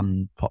research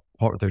on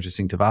what their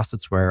distinctive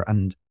assets were.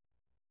 And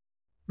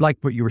like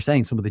what you were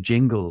saying, some of the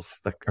jingles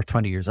that are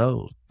 20 years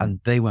old, and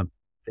they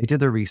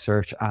did their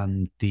research,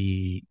 and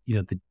the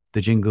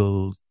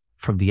jingles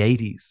from the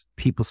 80s,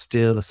 people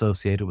still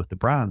associated with the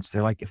brands.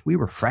 They're like, if we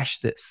refresh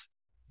this,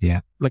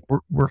 like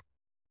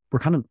we're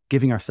kind of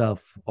giving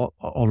ourselves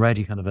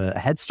already kind of a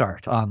head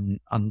start on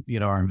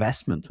our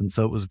investment. And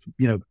so it was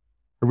a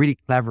really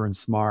clever and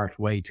smart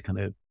way to kind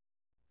of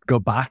go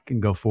back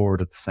and go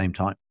forward at the same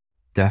time.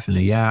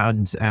 Definitely, yeah.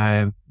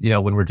 And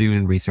when we're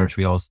doing research,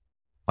 we always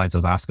clients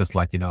ask us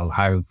like,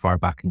 how far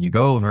back can you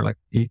go? And we're like,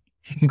 you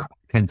can go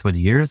 10, 20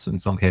 years in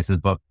some cases,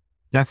 but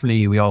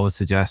definitely we always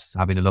suggest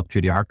having a look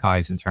through the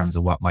archives in terms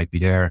of what might be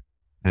there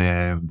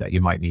that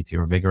you might need to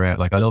reinvigorate.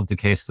 Like I love the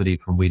case study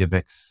from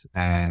Weetabix,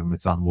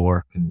 it's on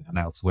Work and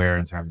elsewhere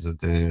in terms of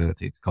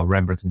it's called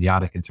Rembrandts in the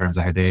Attic, in terms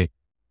of how they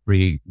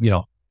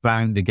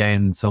found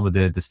again some of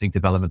the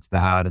distinctive elements they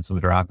had and some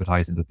of their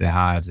advertising that they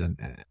had, and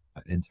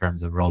in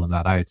terms of rolling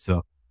that out.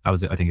 So that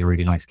was, I think, a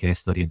really nice case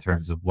study in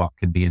terms of what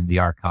can be in the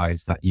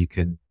archives that you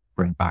can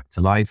bring back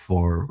to life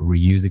or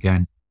reuse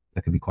again.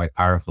 That can be quite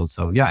powerful.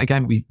 So yeah,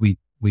 again, we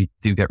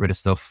do get rid of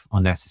stuff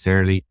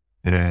unnecessarily.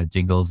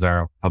 Jingles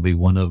are probably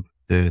one of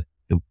the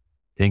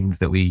things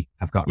that we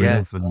have got rid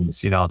of, and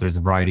there's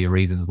a variety of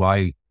reasons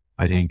why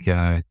I think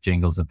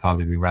jingles have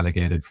probably been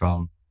relegated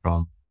from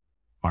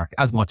market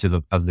as much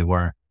as they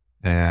were.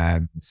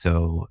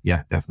 So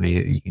yeah,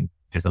 definitely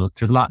there's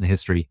a lot in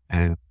history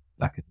that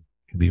can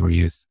be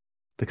reused.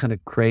 They kind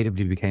of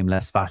creatively became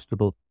less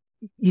fashionable.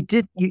 You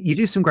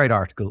do some great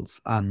articles,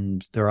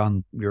 and they're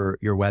on your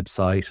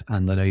website,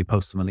 and I know you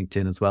post them on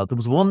LinkedIn as well. There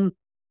was one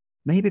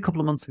maybe a couple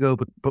of months ago,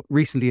 but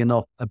recently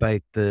enough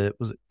about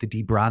was it the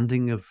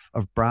debranding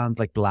of brands,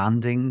 like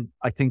blanding?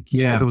 I think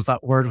Yeah. there was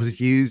that word was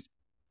used.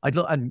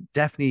 I'd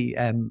definitely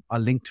I'll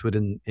link to it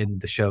in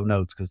the show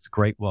notes because it's a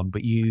great one.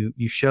 But you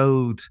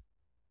showed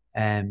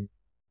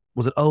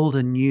was it old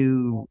and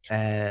new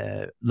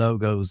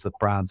logos that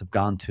brands have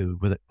gone to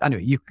with it?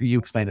 Anyway, you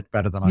explain it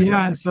better than I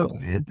Yeah, will. so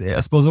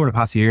I suppose over the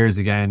past years,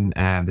 again,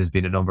 there's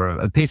been a number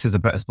of pieces,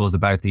 about, I suppose,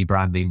 about the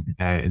branding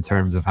in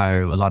terms of how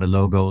a lot of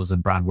logos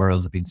and brand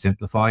worlds have been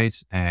simplified,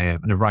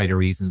 and a variety of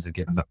reasons have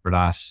given up for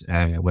that.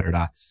 Whether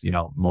that's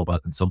mobile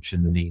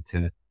consumption, the need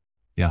to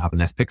having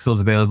less pixels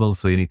available,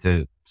 so you need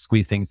to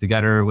squeeze things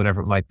together, whatever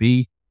it might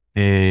be.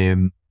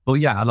 But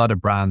yeah, a lot of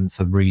brands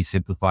have really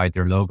simplified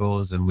their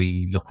logos, and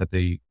we looked at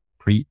the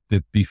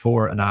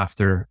before and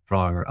after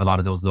for a lot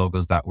of those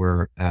logos that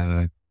were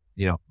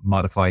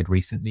modified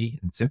recently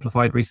and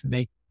simplified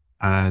recently.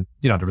 And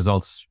the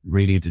results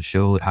really just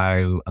show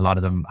how a lot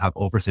of them have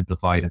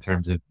oversimplified in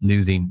terms of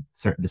losing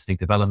certain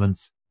distinctive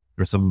elements.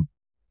 There's some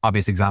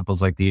obvious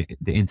examples like the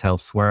Intel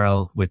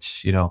swirl,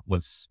 which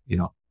was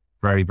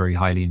very, very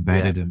highly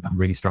embedded and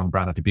really strong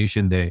brand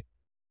attribution. They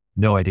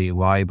no idea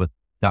why, but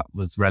that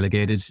was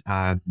relegated,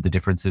 and the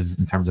differences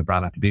in terms of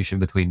brand attribution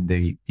between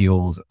the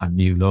old and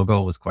new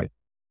logo was quite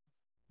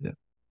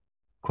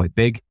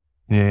big.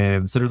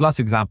 So there's lots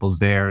of examples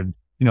there. And,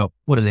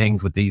 one of the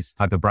things with these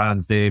type of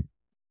brands, they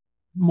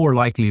more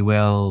likely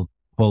will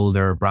pull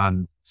their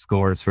brand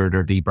scores for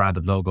their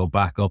debranded logo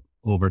back up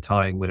over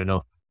time with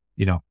enough,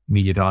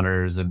 media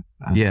dollars and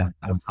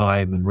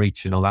time and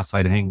reach and all that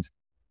side of things.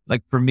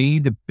 Like for me,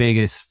 the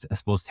biggest, I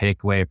suppose,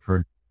 takeaway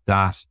for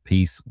that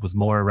piece was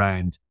more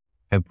around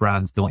how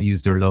brands don't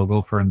use their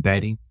logo for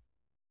embedding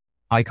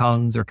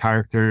icons or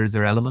characters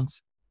or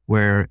elements,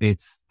 where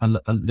it's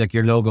like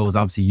your logo is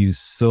obviously used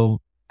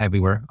so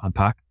everywhere on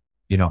pack,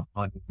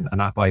 on an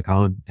app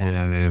icon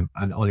and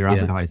all your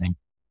advertising.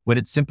 When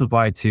it's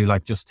simplified to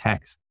like just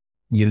text,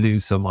 you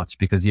lose so much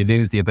because you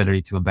lose the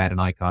ability to embed an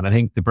icon. I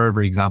think the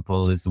Burberry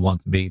example is the one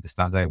to me to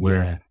stand out,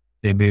 where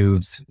they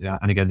moved,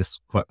 and again, this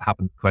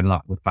happened quite a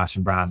lot with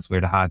fashion brands,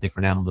 where they had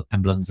different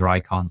emblems or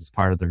icons as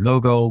part of their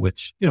logo,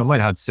 which, might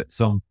have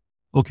some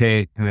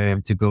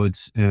to good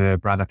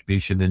brand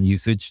attribution and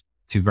usage,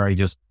 to very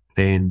just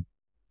plain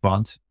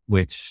font,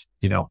 which,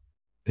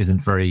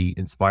 isn't very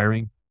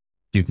inspiring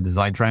due to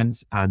design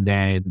trends. And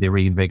then they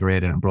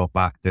reinvigorated and brought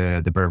back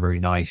the Burberry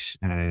Night.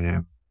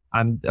 And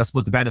I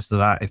suppose the benefits of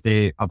that, if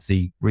they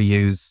obviously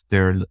reuse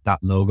that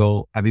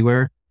logo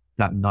everywhere,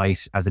 that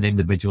Night as an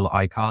individual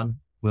icon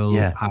will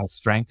have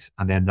strength,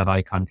 and then that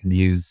icon can be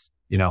used,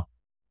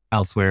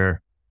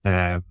 elsewhere,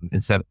 not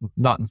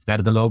instead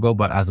of the logo,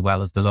 but as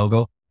well as the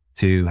logo,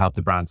 to help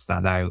the brand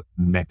stand out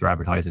and make their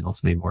advertising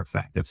ultimately more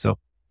effective. So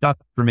that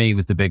for me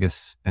was the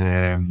biggest,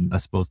 I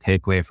suppose,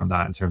 takeaway from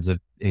that, in terms of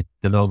it.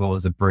 The logo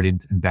is a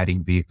brilliant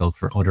embedding vehicle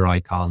for other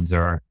icons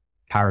or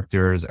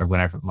characters or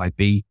whatever it might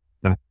be,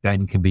 that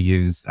then can be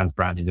used as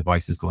branding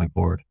devices going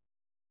forward.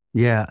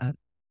 Yeah.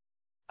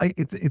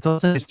 It's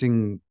also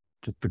interesting,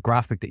 just the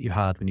graphic that you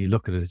had when you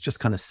look at it, it's just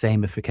kind of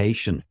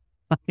samification.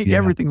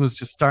 Everything was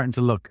just starting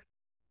to look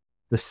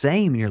the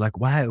same. And you're like,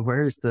 wow,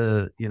 where's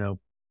the,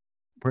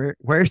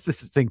 where's the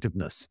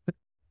distinctiveness?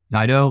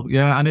 I know.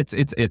 Yeah. And it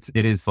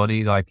is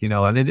funny, like,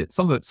 and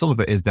some of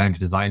it is down to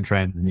design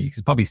trend, and you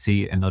can probably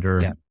see it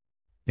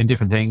in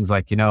different things.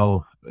 Like,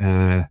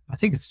 I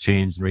think it's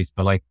changed in recent,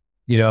 but like,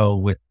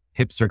 with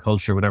hipster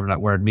culture, whatever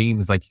that word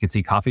means, like you can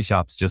see coffee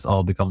shops just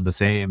all become the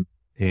same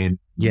in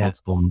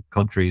multiple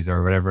countries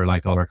or whatever,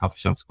 like all our coffee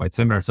shops quite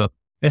similar. So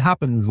it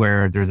happens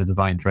where there's a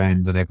design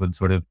trend and everyone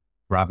sort of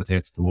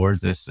gravitates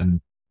towards it.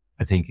 And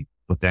I think,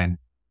 but then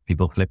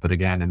people flip it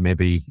again, and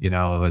maybe,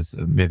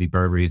 maybe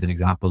Burberry is an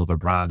example of a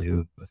brand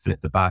who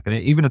flipped it back. And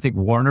even I think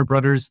Warner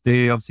Brothers,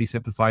 they obviously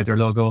simplified their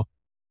logo.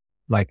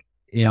 Like,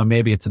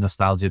 maybe it's a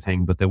nostalgia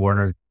thing, but the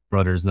Warner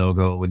Brothers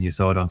logo, when you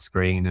saw it on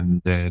screen,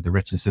 and the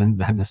richness and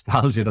the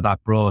nostalgia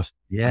that brought,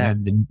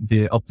 and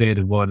the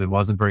updated one, it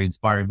wasn't very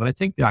inspiring. But I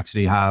think they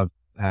actually have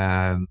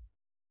they're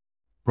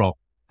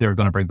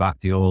going to bring back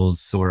the old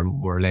sort of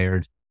more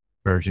layered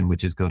version,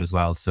 which is good as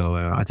well. So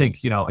I think,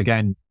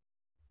 again,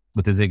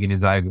 with the zig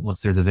and zag,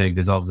 once there's a zig,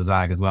 there's always a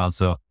zag as well.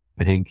 So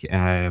I think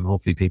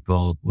hopefully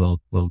people will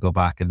go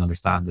back and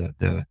understand that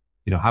the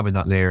having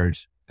that layered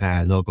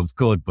logo is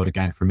good. But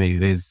again, for me,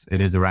 it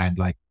is around,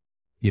 like,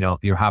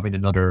 you're having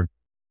another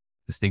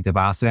distinctive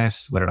asset,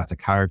 whether that's a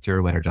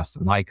character, whether that's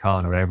an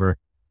icon or whatever,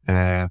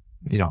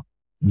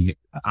 you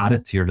add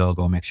it to your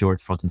logo, make sure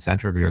it's front and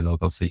center of your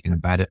logo, so you can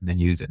embed it and then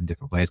use it in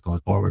different ways going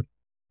forward.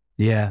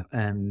 Yeah.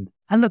 And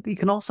look, you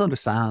can also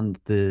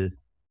understand the,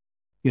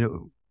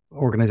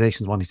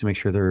 organizations wanting to make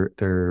sure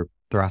their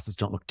assets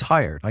don't look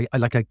tired. I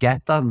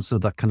get that. And so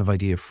that kind of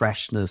idea of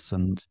freshness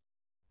and,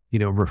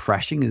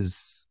 refreshing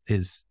is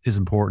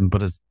important.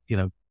 But as,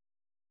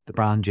 the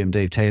brand Jim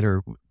Dave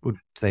Taylor would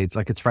say,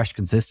 it's fresh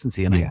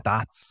consistency. And I think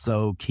that's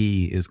so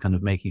key, is kind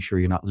of making sure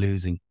you're not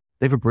losing.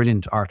 They have a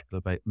brilliant article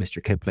about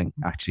Mr. Kipling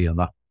actually on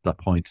that that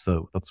point.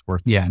 So that's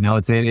worth. Yeah, no,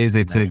 it's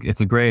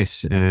a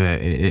great,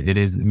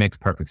 it makes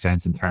perfect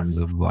sense in terms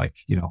of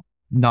like,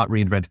 not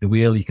reinventing the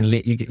wheel.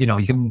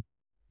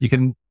 You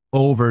can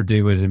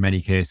overdo it in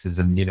many cases,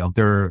 and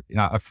they're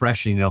a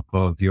freshening up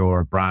of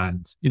your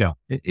brand.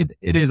 It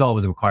is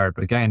always required,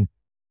 but again,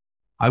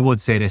 I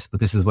would say this, but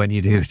this is when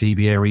you do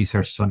DBA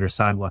research to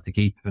understand what to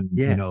keep and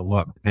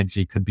what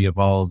potentially could be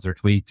evolved or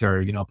tweaked,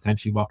 or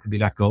potentially what could be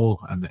let go,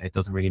 and it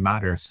doesn't really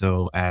matter.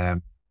 So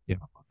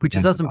which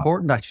is as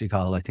important actually,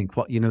 Cathal. I think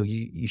what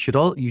you should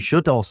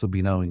also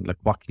be knowing, like,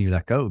 what can you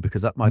let go,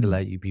 because that might allow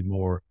you to be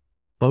more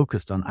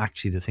focused on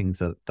actually the things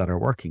that are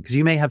working, because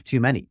you may have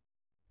too many.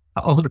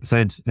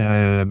 100%,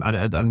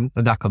 and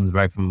that comes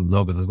right from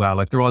logos as well.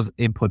 Like, there was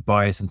input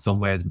bias in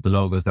some ways with the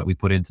logos that we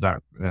put into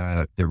that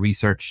the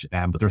research,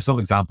 but there are some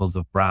examples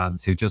of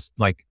brands who just,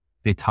 like,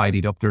 they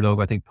tidied up their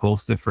logo. I think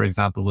Post-it, for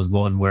example, was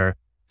one where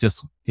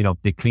just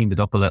they cleaned it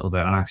up a little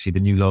bit, and actually the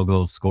new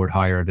logo scored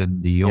higher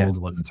than the old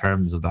one in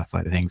terms of that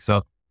side of things.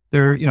 So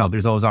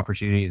there's always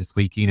opportunities to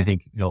tweaking. I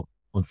think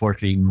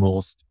unfortunately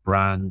most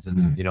brands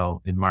and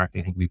in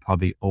marketing, I think we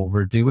probably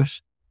overdo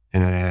it,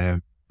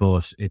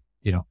 but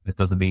it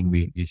doesn't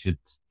mean you should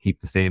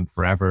keep the same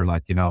forever.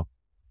 Like,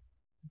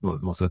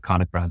 most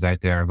iconic brands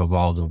out there have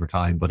evolved over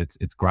time, but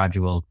it's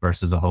gradual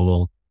versus a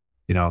whole,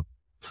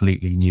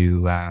 completely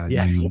new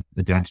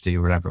identity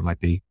or whatever it might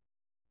be.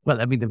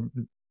 Well, I mean,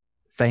 the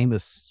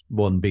famous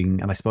one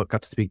being, and I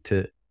got to speak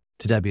to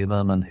Debbie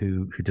Millman,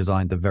 who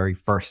designed the very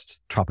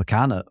first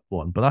Tropicana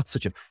one, but that's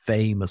such a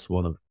famous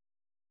one of,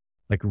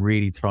 like,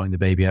 really throwing the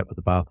baby out with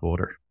the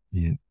bathwater.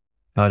 Yeah.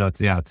 Oh, no,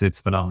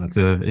 it's phenomenal. It's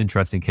an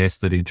interesting case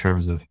study in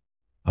terms of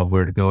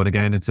where to go. And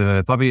again, it's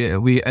probably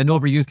an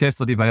overused case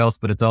study by us,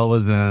 but it's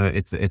always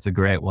it's a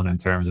great one in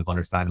terms of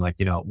understanding, like,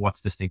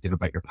 what's distinctive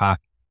about your pack.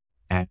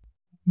 And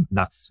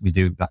that's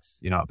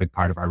a big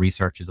part of our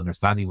research is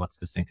understanding what's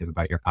distinctive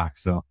about your pack.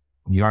 So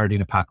when you are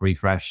doing a pack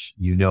refresh,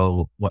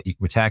 what you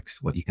can protect,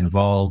 what you can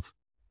evolve,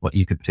 what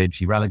you could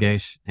potentially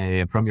relegate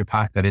from your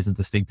pack that isn't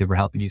distinctive or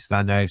helping you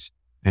stand out.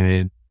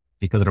 And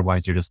because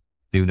otherwise you're just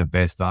doing it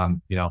based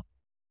on,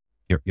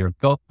 your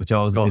gut, which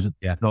always isn't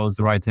always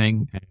the right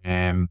thing.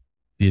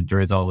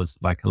 There is always,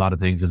 like a lot of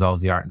things, there's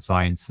always the art and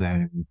science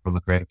from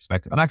a creative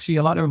perspective. And actually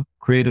a lot of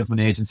creative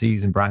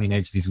agencies and branding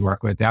agencies we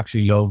work with, they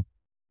actually love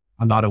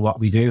a lot of what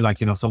we do. Like,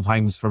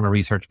 sometimes from a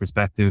research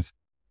perspective,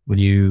 when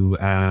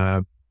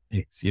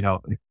it's,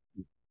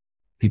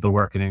 people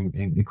working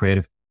in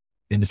creative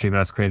industry, but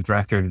as creative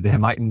director, they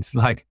mightn't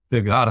like,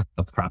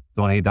 that's crap,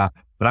 don't need that.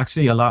 But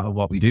actually a lot of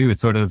what we do,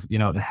 it's sort of,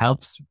 it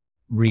helps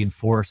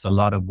reinforce a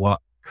lot of what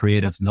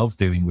creatives loves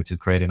doing, which is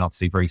creating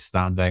obviously very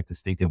standout,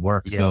 distinctive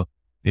work. Yeah. So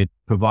it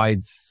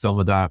provides some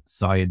of that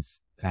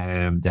science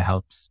that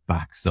helps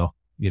back. So,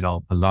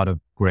 a lot of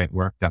great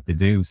work that they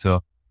do.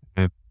 So,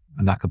 and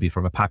that could be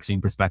from a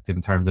packaging perspective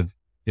in terms of,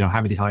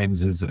 how many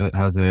times has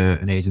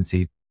an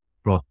agency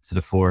brought to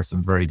the fore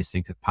some very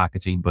distinctive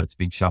packaging, but it's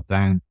been shot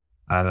down.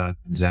 And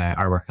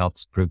our work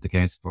helps prove the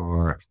case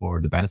for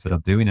the benefit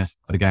of doing it.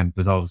 But again,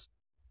 there's always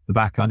the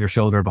back on your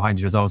shoulder behind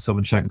you. There's always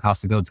someone shouting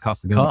cost of goods.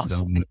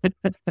 So,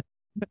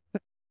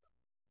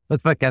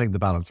 that's about getting the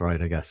balance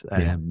right, I guess.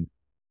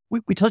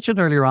 We touched on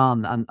it earlier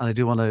on, and I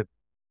do want to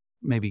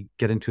maybe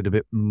get into it a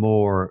bit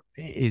more,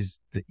 is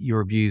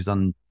your views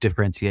on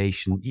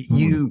differentiation.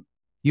 You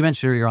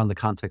mentioned earlier on the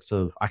context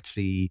of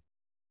actually,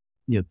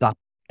 that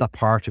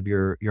part of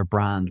your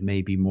brand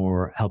may be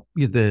more help.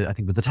 I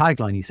think with the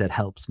tagline you said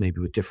helps maybe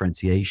with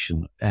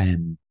differentiation.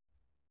 And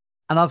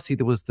obviously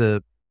there was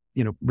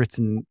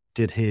Ritson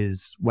did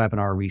his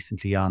webinar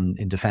recently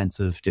in defense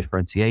of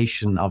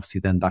differentiation.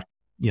 Obviously then that,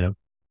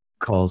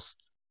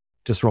 caused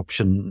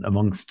disruption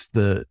amongst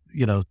the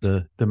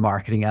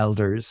marketing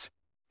elders.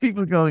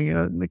 People going,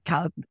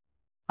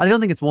 I don't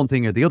think it's one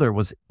thing or the other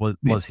was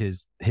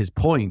his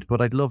point,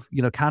 but I'd love,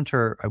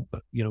 Cantor,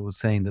 was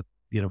saying that,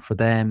 for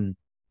them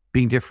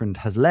being different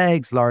has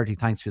legs, largely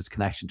thanks to his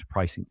connection to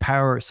pricing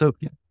power. So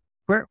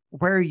where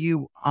are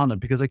you on it?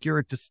 Because, like, you're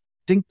a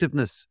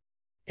distinctiveness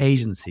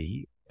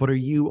agency, but are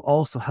you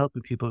also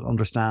helping people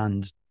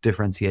understand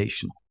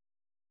differentiation?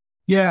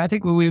 Yeah, I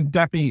think we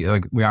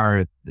definitely, we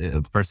are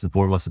first and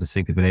foremost a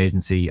distinctive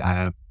agency,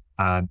 and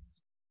I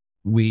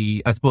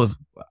suppose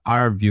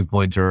our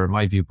viewpoint, or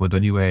my viewpoint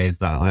anyway, is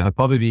that I'd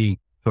probably be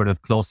sort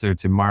of closer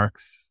to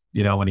Mark's,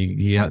 when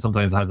he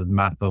sometimes has a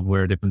map of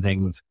where different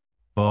things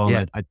fall.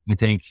 I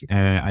think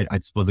I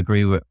suppose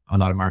agree with a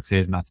lot of Mark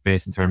says in that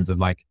space in terms of,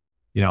 like,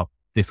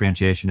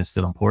 differentiation is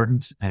still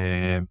important.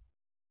 To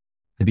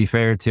be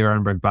fair to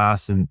Ehrenberg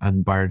Bass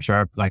and Byron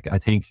Sharp, like, I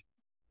think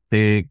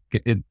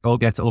it all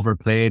gets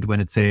overplayed when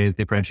it says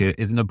differentiate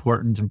isn't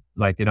important.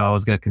 Like, I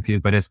always get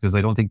confused by this because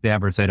I don't think they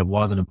ever said it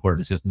wasn't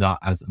important. It's just not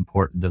as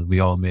important as we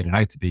all made it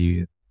out to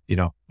be,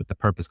 with the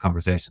purpose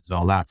conversations and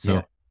all that.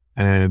 So,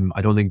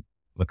 I don't think,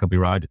 I could be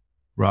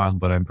wrong,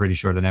 but I'm pretty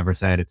sure they never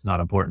said it's not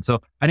important.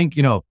 So I think,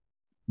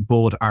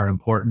 both are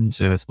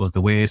important. I suppose the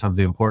weight of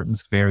the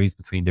importance varies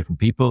between different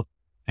people.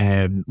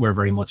 We're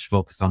very much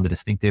focused on the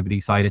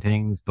distinctivity side of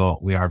things,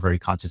 but we are very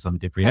conscious on the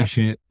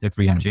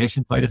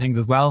differentiation side of things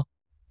as well.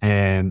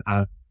 And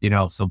you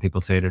know, some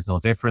people say there's no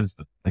difference,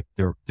 but like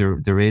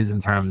there is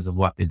in terms of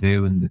what they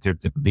do, and they're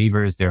different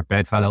levers, they're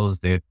bedfellows,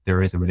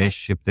 there is a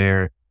relationship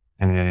there.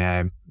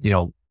 And you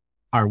know,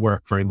 our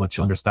work very much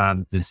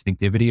understands the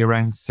distinctivity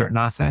around certain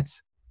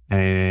assets.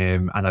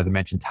 And as I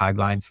mentioned,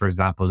 taglines, for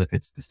example, if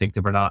it's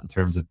distinctive or not in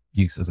terms of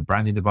use as a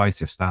branding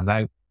device or stand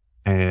out.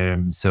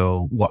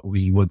 So what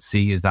we would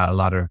see is that a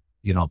lot of,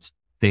 you know,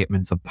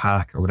 statements of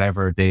pack or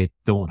whatever, they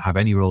don't have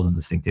any role in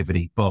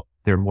distinctivity, but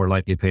they're more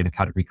likely to play a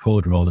category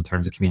code role in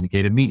terms of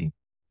communicated meaning.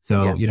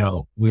 So, you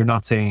know, we're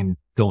not saying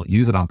don't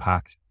use it on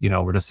pack, you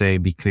know, we're just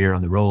saying be clear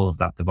on the role of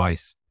that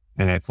device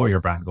for your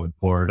brand going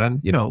forward. And,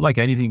 you know, like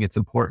anything, it's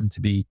important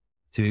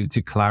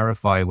to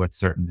clarify what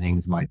certain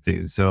things might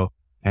do. So,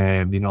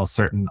 you know,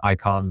 certain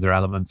icons or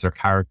elements or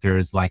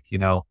characters, like, you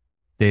know,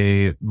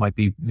 they might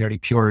be nearly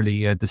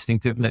purely a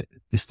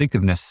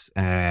distinctiveness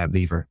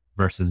lever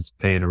versus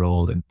playing a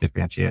role in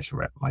differentiation,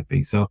 where it might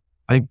be. So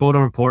I think both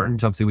are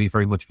important. Obviously, we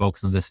very much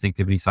focus on the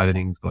distinctivity side of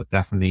things, but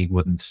definitely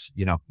wouldn't,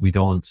 you know, we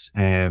don't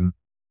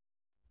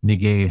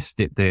negate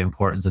the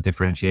importance of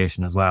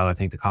differentiation as well. I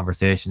think the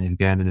conversation is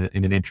again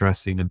in an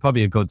interesting and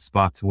probably a good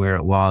spot to where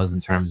it was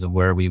in terms of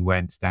where we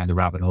went down the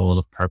rabbit hole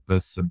of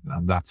purpose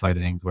and that side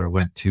of things, where it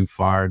went too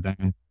far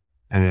down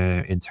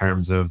in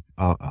terms of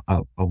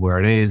where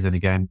it is. And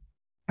again,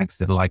 thanks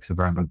to the likes of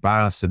Aaron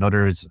McBass and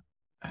others,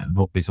 and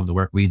hopefully some of the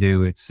work we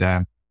do, it's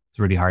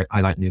really hard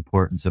highlighting the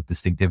importance of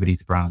distinctivity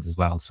to brands as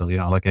well. So, you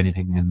know, like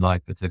anything in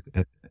life, it's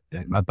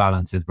a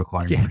balance is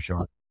required for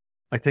sure.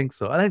 I think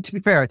so. And to be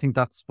fair, I think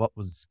that's what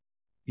was,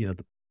 you know,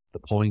 the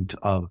point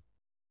of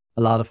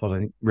a lot of what I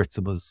think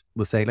Ritza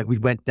was saying. Like we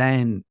went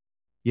down,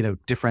 you know,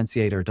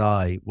 differentiate or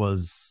die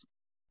was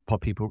what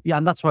people,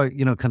 and that's why,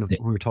 you know, kind of we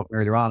were talking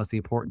earlier on, is the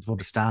importance of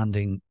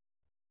understanding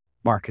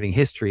marketing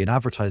history and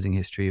advertising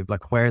history of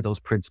like where those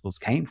principles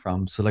came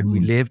from. So like we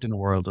lived in a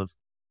world of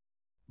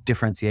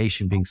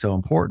differentiation being so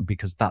important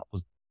because that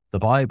was the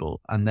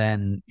Bible. And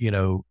then, you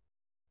know,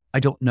 I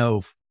don't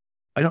know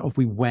if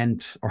we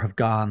went or have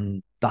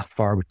gone that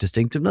far with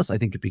distinctiveness. I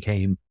think it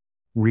became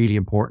really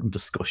important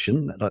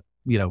discussion that,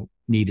 you know,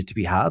 needed to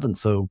be had. And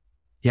so,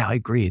 yeah, I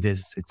agree.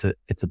 It's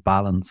a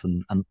balance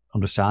and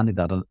understanding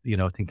that, you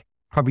know, I think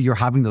probably you're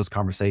having those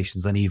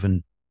conversations and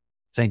even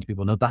saying to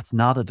people, no, that's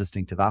not a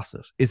distinctive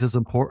asset is as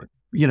important,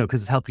 you know,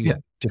 because it's helping you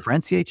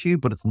differentiate you,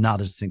 but it's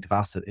not a distinctive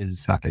asset.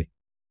 Exactly.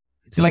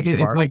 So like,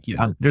 it's like,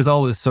 there's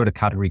always sort of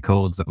category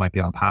codes that might be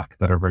on pack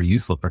that are very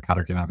useful for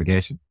category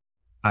navigation.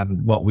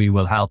 And what we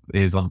will help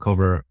is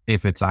uncover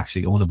if it's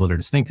actually ownable or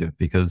distinctive,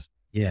 because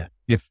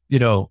if, you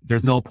know,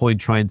 there's no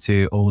point trying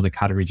to own a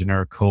category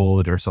generic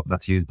code or something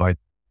that's used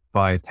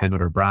by 10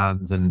 other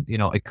brands. And, you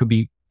know, it could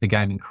be,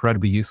 again,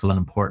 incredibly useful and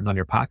important on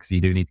your pack. So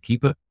you do need to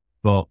keep it,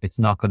 but it's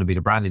not going to be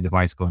the branding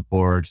device going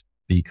forward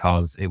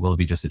because it will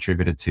be just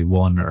attributed to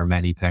one or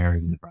many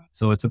players in the brand.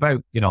 So it's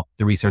about, you know,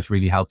 the research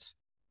really helps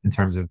in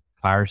terms of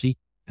clarity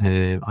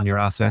on your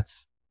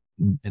assets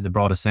in the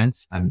broadest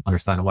sense, and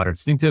understanding what are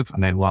distinctive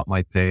and then what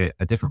might play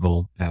a different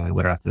role,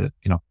 whether that's a,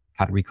 you know,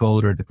 category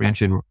code or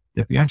differentiation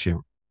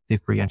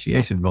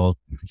role,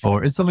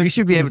 or it's something. You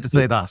should be able to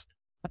say that.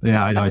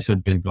 Yeah, I know I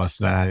should be, but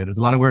there's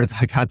a lot of words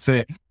I can't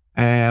say.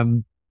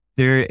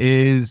 There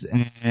is,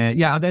 and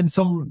then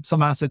some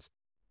assets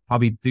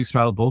probably do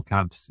straddle both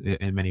camps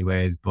in many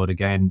ways, but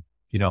again,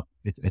 you know,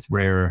 it's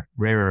rarer,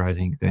 I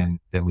think, than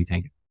we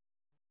think.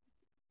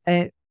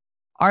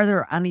 Are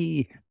there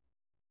any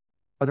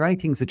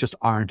things that just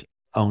aren't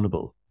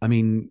ownable? I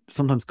mean,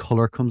 sometimes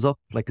color comes up,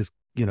 like, is,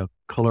 you know,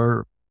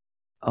 color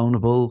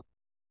ownable?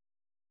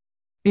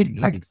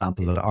 Like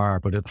examples that are,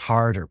 but it's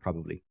harder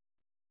probably.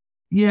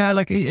 Yeah,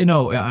 like, you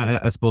know,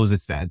 I suppose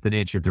it's the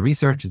nature of the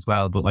research as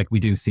well, but like we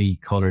do see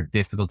color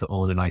difficult to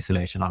own in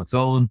isolation on its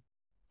own,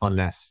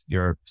 unless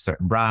you're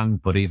certain brands.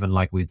 But even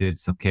like we did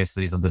some case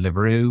studies on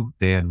Deliveroo,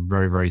 they had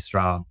very, very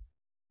strong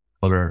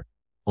color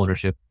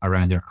ownership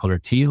around their color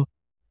teal.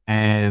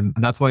 And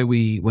that's why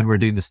when we're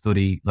doing the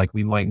study, like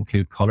we might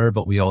include color,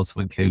 but we also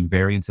include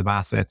variants of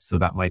assets. So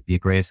that might be a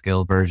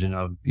grayscale version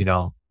of, you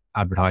know,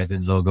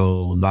 advertising,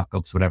 logo,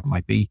 lockups, whatever it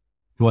might be,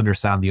 to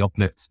understand the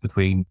uplifts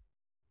between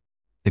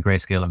the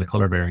grayscale and the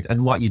color variant.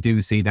 And what you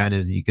do see then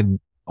is you can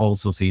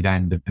also see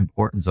then the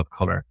importance of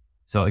color.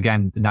 So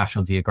again, the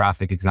National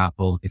Geographic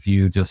example, if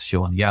you just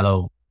show in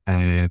yellow,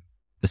 the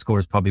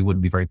scores probably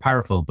wouldn't be very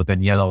powerful, but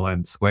then yellow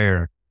and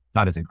square,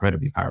 that is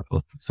incredibly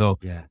powerful. So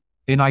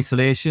in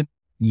isolation,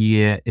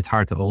 it's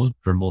hard to own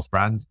for most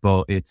brands,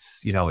 but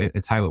it's, you know,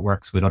 it's how it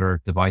works with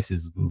other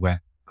devices when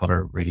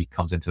color really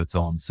comes into its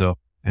own. So,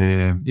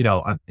 you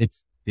know,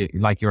 it's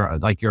like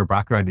your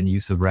background and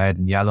use of red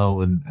and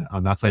yellow and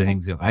on that side of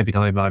things. You know, every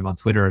time I'm on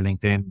Twitter or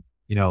LinkedIn,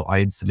 you know, I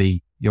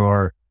instantly,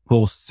 your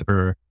posts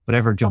or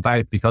whatever jump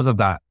out because of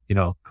that, you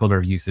know,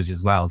 color usage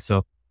as well.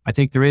 So I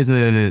think there is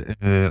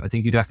I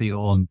think you definitely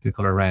own the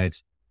color red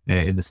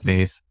in the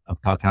space of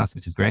podcasts,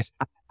 which is great.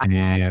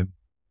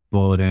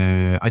 But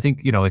I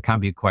think, you know, it can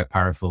be quite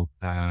powerful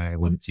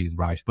when it's used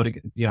right. But,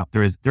 you know,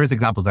 there is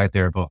examples out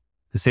there, but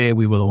to say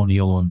we will only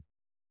own,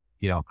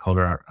 you know,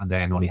 color and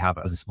then only have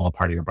it as a small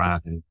part of your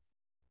brand is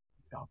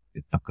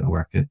it's not going to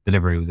work.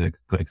 Delivery was a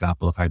good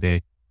example of how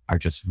they are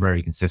just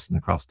very consistent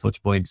across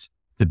touch points.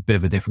 It's a bit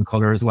of a different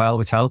color as well,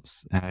 which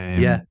helps.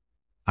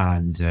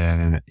 And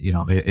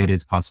it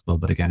is possible,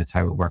 but again, it's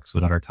how it works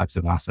with other types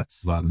of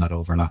assets as well, and that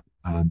overlap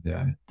and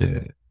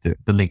the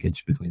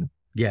linkage between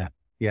them.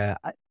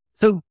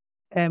 So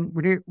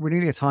we're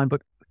nearly at time,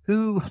 but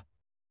who's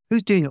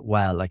doing it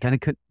well? Like, and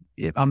it could,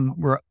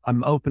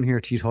 I'm open here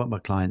to you talking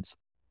about clients.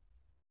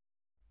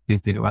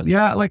 Who's doing it well?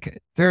 Yeah,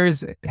 like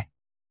there's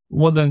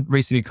one that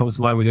recently comes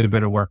to mind. We did a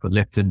bit of work with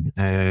Lipton,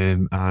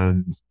 and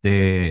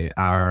they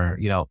are,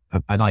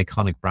 an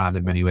iconic brand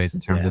in many ways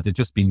in terms of they've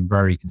just been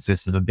very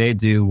consistent, and they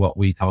do what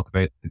we talk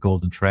about, the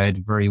golden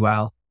thread, very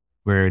well,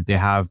 where they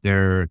have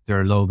their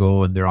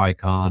logo and their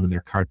icon and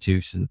their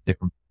cartouche and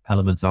different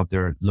elements of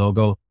their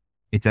logo.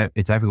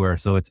 It's everywhere.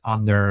 So it's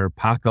on their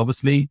pack,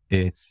 obviously.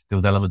 It's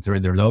those elements are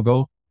in their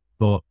logo,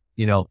 but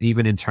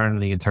even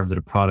internally in terms of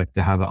the product,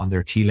 they have it on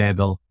their tea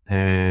label.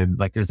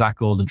 Like there's that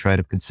golden thread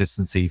of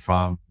consistency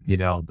from,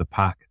 the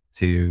pack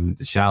to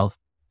the shelf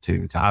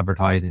to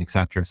advertising,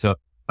 etc. So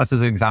that's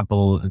just an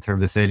example in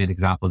terms of a salient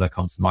example that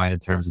comes to mind in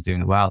terms of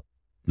doing it well.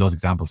 Those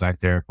examples out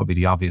there, probably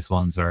the obvious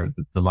ones are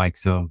the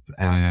likes of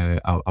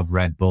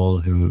Red Bull,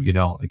 who,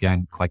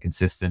 again, quite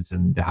consistent,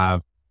 and they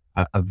have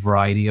a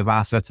variety of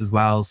assets as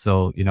well.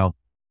 So,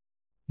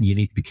 you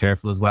need to be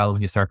careful as well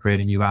when you start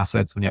creating new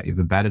assets when you've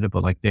embedded it.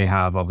 But like they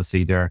have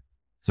obviously their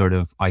sort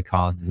of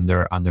icons and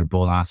their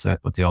Bull asset,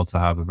 but they also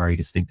have a very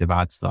distinctive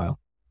ad style.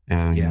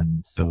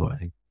 So I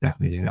think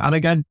definitely. And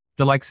again,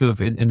 the likes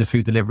of in the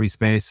food delivery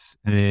space,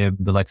 the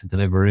likes of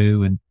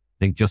Deliveroo, and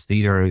I think Just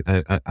Eat are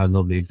a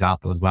lovely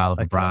example as well of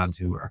a brand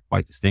who are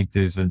quite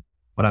distinctive. And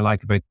what I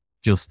like about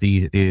Just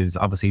Eat is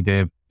obviously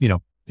they've,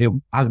 it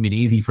hasn't been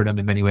easy for them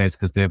in many ways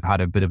because they've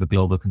had a bit of a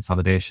global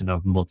consolidation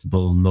of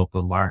multiple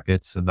local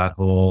markets, and that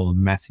whole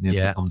messiness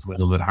that comes with a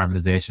little bit of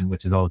harmonization,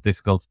 which is always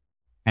difficult.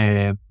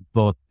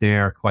 But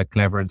they're quite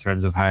clever in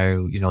terms of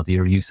how,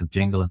 their use of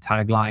jingle and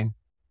tagline,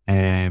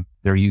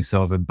 their use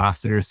of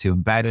ambassadors to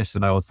embed it.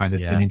 And I always find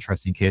it an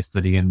interesting case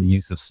study in the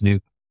use of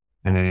Snoop.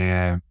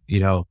 And,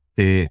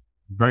 we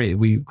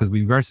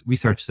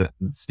researched it,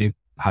 and Snoop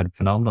had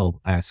phenomenal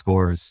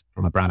scores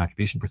from a brand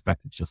attribution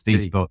perspective, Just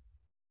Eat, but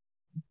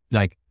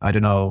like, I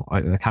don't know,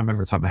 I can't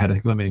remember the top of my head. I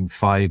think we're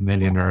 5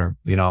 million or,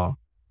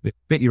 a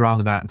bit wrong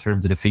with that in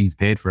terms of the fees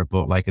paid for it,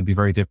 but like, it'd be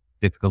very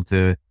difficult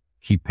to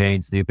keep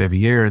paying Snoop every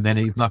year. And then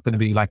he's not going to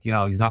be like,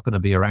 he's not going to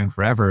be around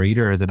forever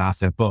either as an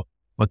asset. But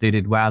what they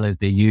did well is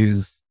they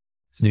used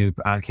Snoop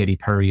and Katy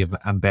Perry of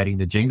embedding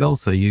the jingle.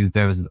 So they used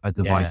those as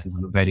devices of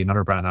embedding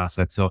another brand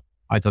asset. So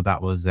I thought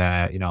that was,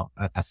 a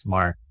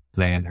smart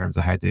play in terms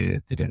of how they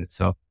did it.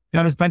 So,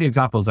 there's plenty of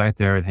examples out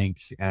there, I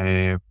think.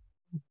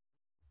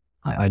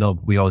 I know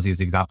we always use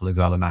the example as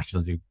well of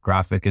National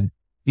Geographic, and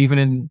even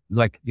in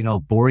like,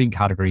 boring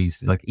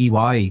categories like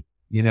EY,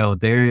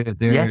 they're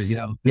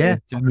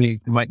generally,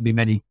 there might be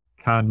many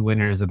Cannes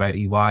winners about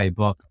EY,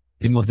 but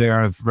they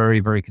are very,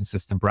 very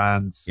consistent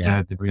brands. They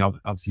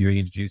obviously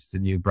reintroduced a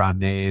new brand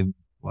name,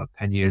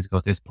 10 years ago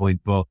at this point,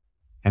 but,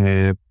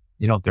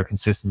 they're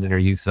consistent in their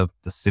use of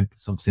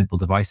some simple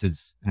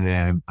devices.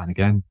 And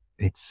again,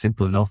 it's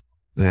simple enough.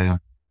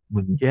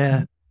 When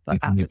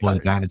you boil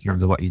it down in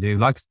terms of what you do.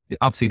 Like,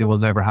 obviously they will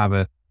never have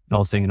a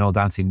no singing, no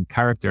dancing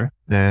character.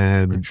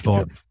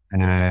 But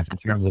in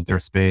terms of their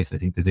space, I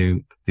think they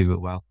do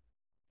it well.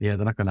 Yeah,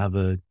 they're not going to have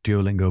a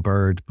Duolingo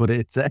bird, but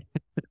it's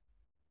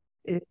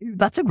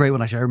that's a great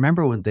one. Actually, I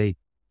remember when they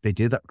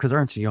did that, because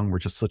Ernst & Young were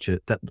just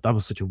that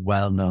was such a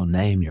well-known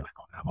name. You're like,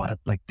 oh, what?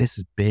 Like, this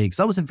is big.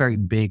 So that was a very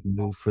big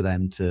move for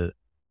them to,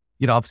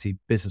 obviously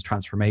business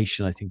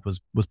transformation, I think was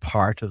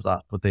part of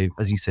that. But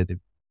as you said,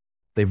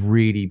 they've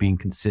really been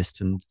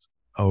consistent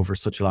over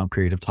such a long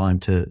period of time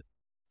to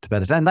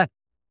bed it. And that,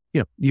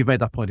 you've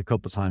made that point a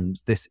couple of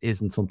times. This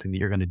isn't something that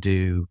you're going to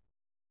do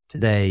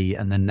today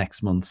and then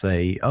next month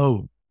say,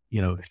 oh,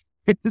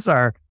 here's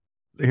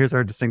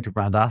our distinctive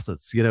brand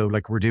assets,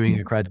 like we're doing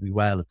incredibly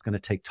well. It's going to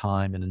take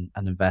time and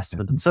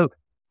investment. And so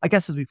I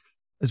guess as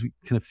we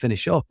kind of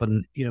finish up,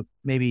 and,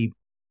 maybe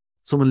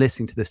someone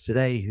listening to this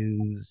today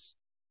who's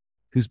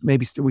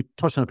maybe, we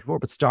touched on it before,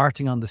 but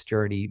starting on this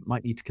journey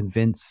might need to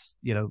convince,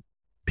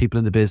 people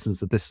in the business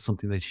that this is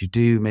something they should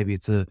do. Maybe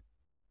it's a,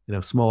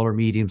 small or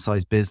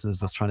medium-sized business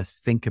that's trying to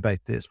think about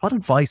this. What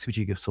advice would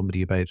you give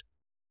somebody about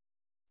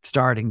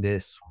starting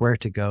this, where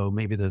to go?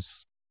 Maybe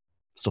there's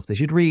stuff they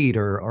should read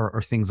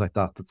or things like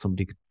that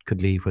somebody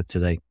could leave with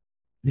today.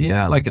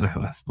 Yeah, like,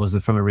 I suppose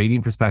from a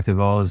reading perspective,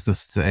 always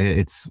just,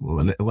 it's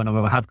when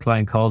I have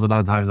client calls, a lot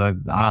of times I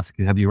ask,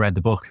 have you read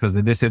the book? Because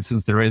in this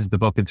instance, there is the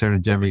book in terms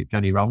of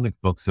Jenny Romnick's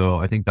book. So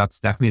I think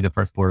that's definitely the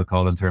first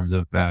protocol in terms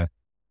of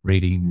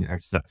reading a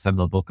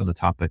seminal book on the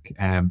topic.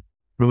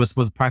 From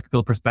a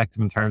practical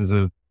perspective in terms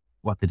of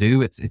what to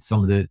do, it's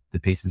some of the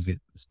pieces we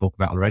spoke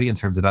about already in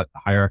terms of that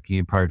hierarchy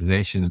and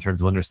prioritization, in terms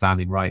of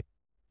understanding, right,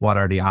 what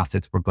are the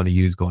assets we're going to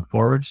use going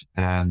forward,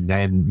 and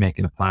then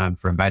making a plan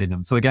for embedding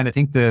them. So again, I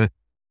think the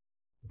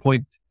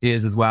point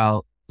is as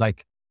well,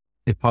 like,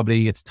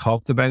 it's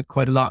talked about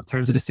quite a lot in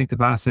terms of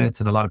distinctive assets.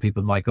 And a lot of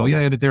people might go,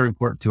 yeah, they're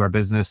important to our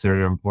business.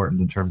 They're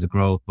important in terms of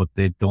growth, but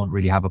they don't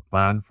really have a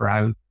plan for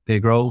how they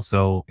grow.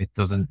 So it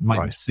might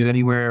not sit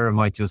anywhere. It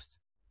might just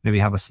maybe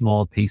have a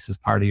small piece as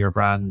part of your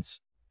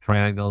brand's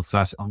triangle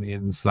 /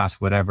 onion /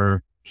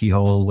 whatever,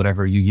 keyhole,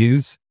 whatever you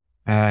use.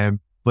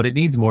 But it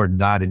needs more than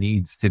that. It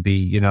needs to be,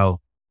 you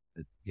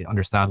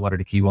understand what are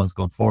the key ones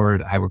going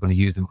forward, how we're going to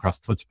use them across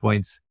touch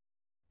points,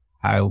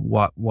 how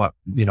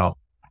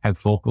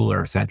focal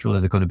or central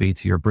is it going to be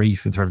to your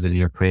brief in terms of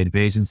your creative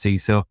agency.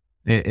 So,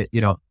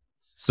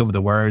 some of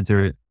the words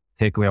or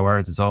takeaway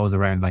words, it's always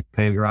around like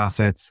play with your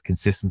assets,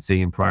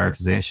 consistency and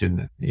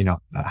prioritization,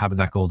 having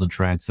that golden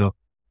thread. So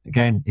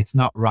again, it's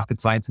not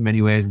rocket science in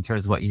many ways in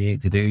terms of what you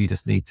need to do. You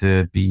just need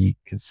to be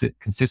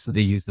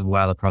consistently use them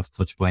well across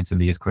touch points and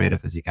be as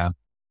creative as you can.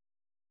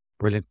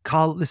 Brilliant.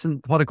 Cathal,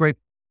 listen, what a great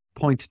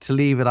point to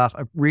leave it at.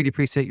 I really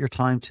appreciate your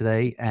time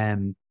today.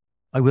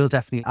 I will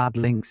definitely add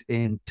links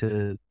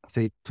into,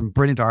 say, some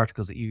brilliant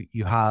articles that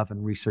you have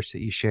and research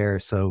that you share.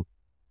 So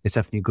it's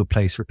definitely a good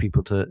place for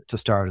people to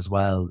start as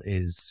well,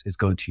 is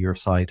going to your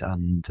site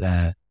and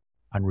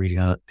reading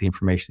out the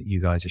information that you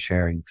guys are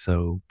sharing.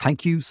 So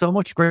thank you so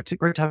much. Great to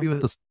have you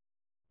with us.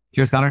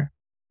 Cheers, Connor.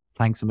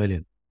 Thanks a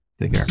million.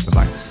 Take care.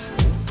 Bye-bye.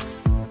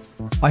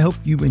 I hope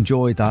you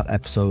enjoyed that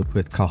episode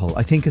with Cathal.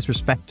 I think it's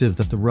respective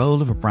that the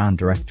role of a brand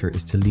director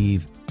is to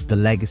leave the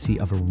legacy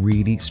of a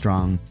really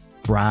strong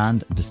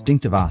brand,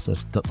 distinctive asset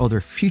that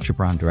other future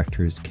brand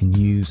directors can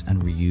use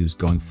and reuse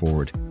going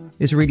forward.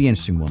 It's a really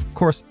interesting one. Of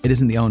course, it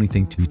isn't the only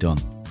thing to be done,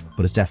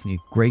 but it's definitely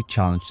a great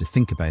challenge to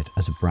think about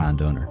as a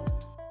brand owner.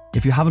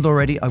 If you haven't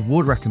already, I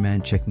would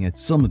recommend checking out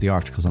some of the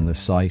articles on their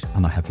site,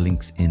 and I have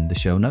links in the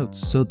show notes.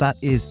 So that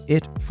is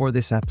it for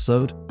this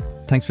episode.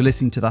 Thanks for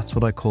listening to That's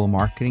What I Call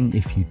Marketing.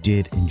 If you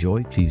did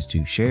enjoy, please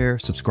do share,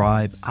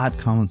 subscribe, add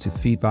comments with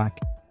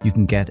feedback. You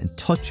can get in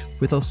touch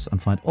with us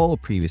and find all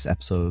previous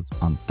episodes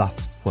on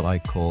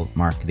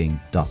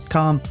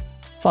that'swhatIcallmarketing.com.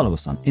 Follow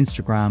us on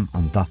Instagram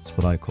on That's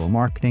What I Call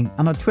Marketing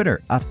and on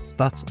Twitter at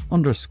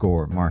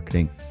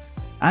 @that's_marketing.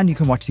 And you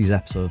can watch these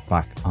episodes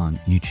back on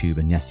YouTube.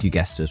 And yes, you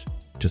guessed it,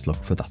 just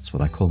look for That's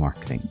What I Call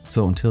Marketing.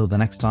 So until the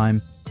next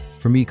time,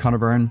 from me, Conor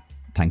Byrne,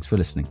 thanks for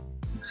listening.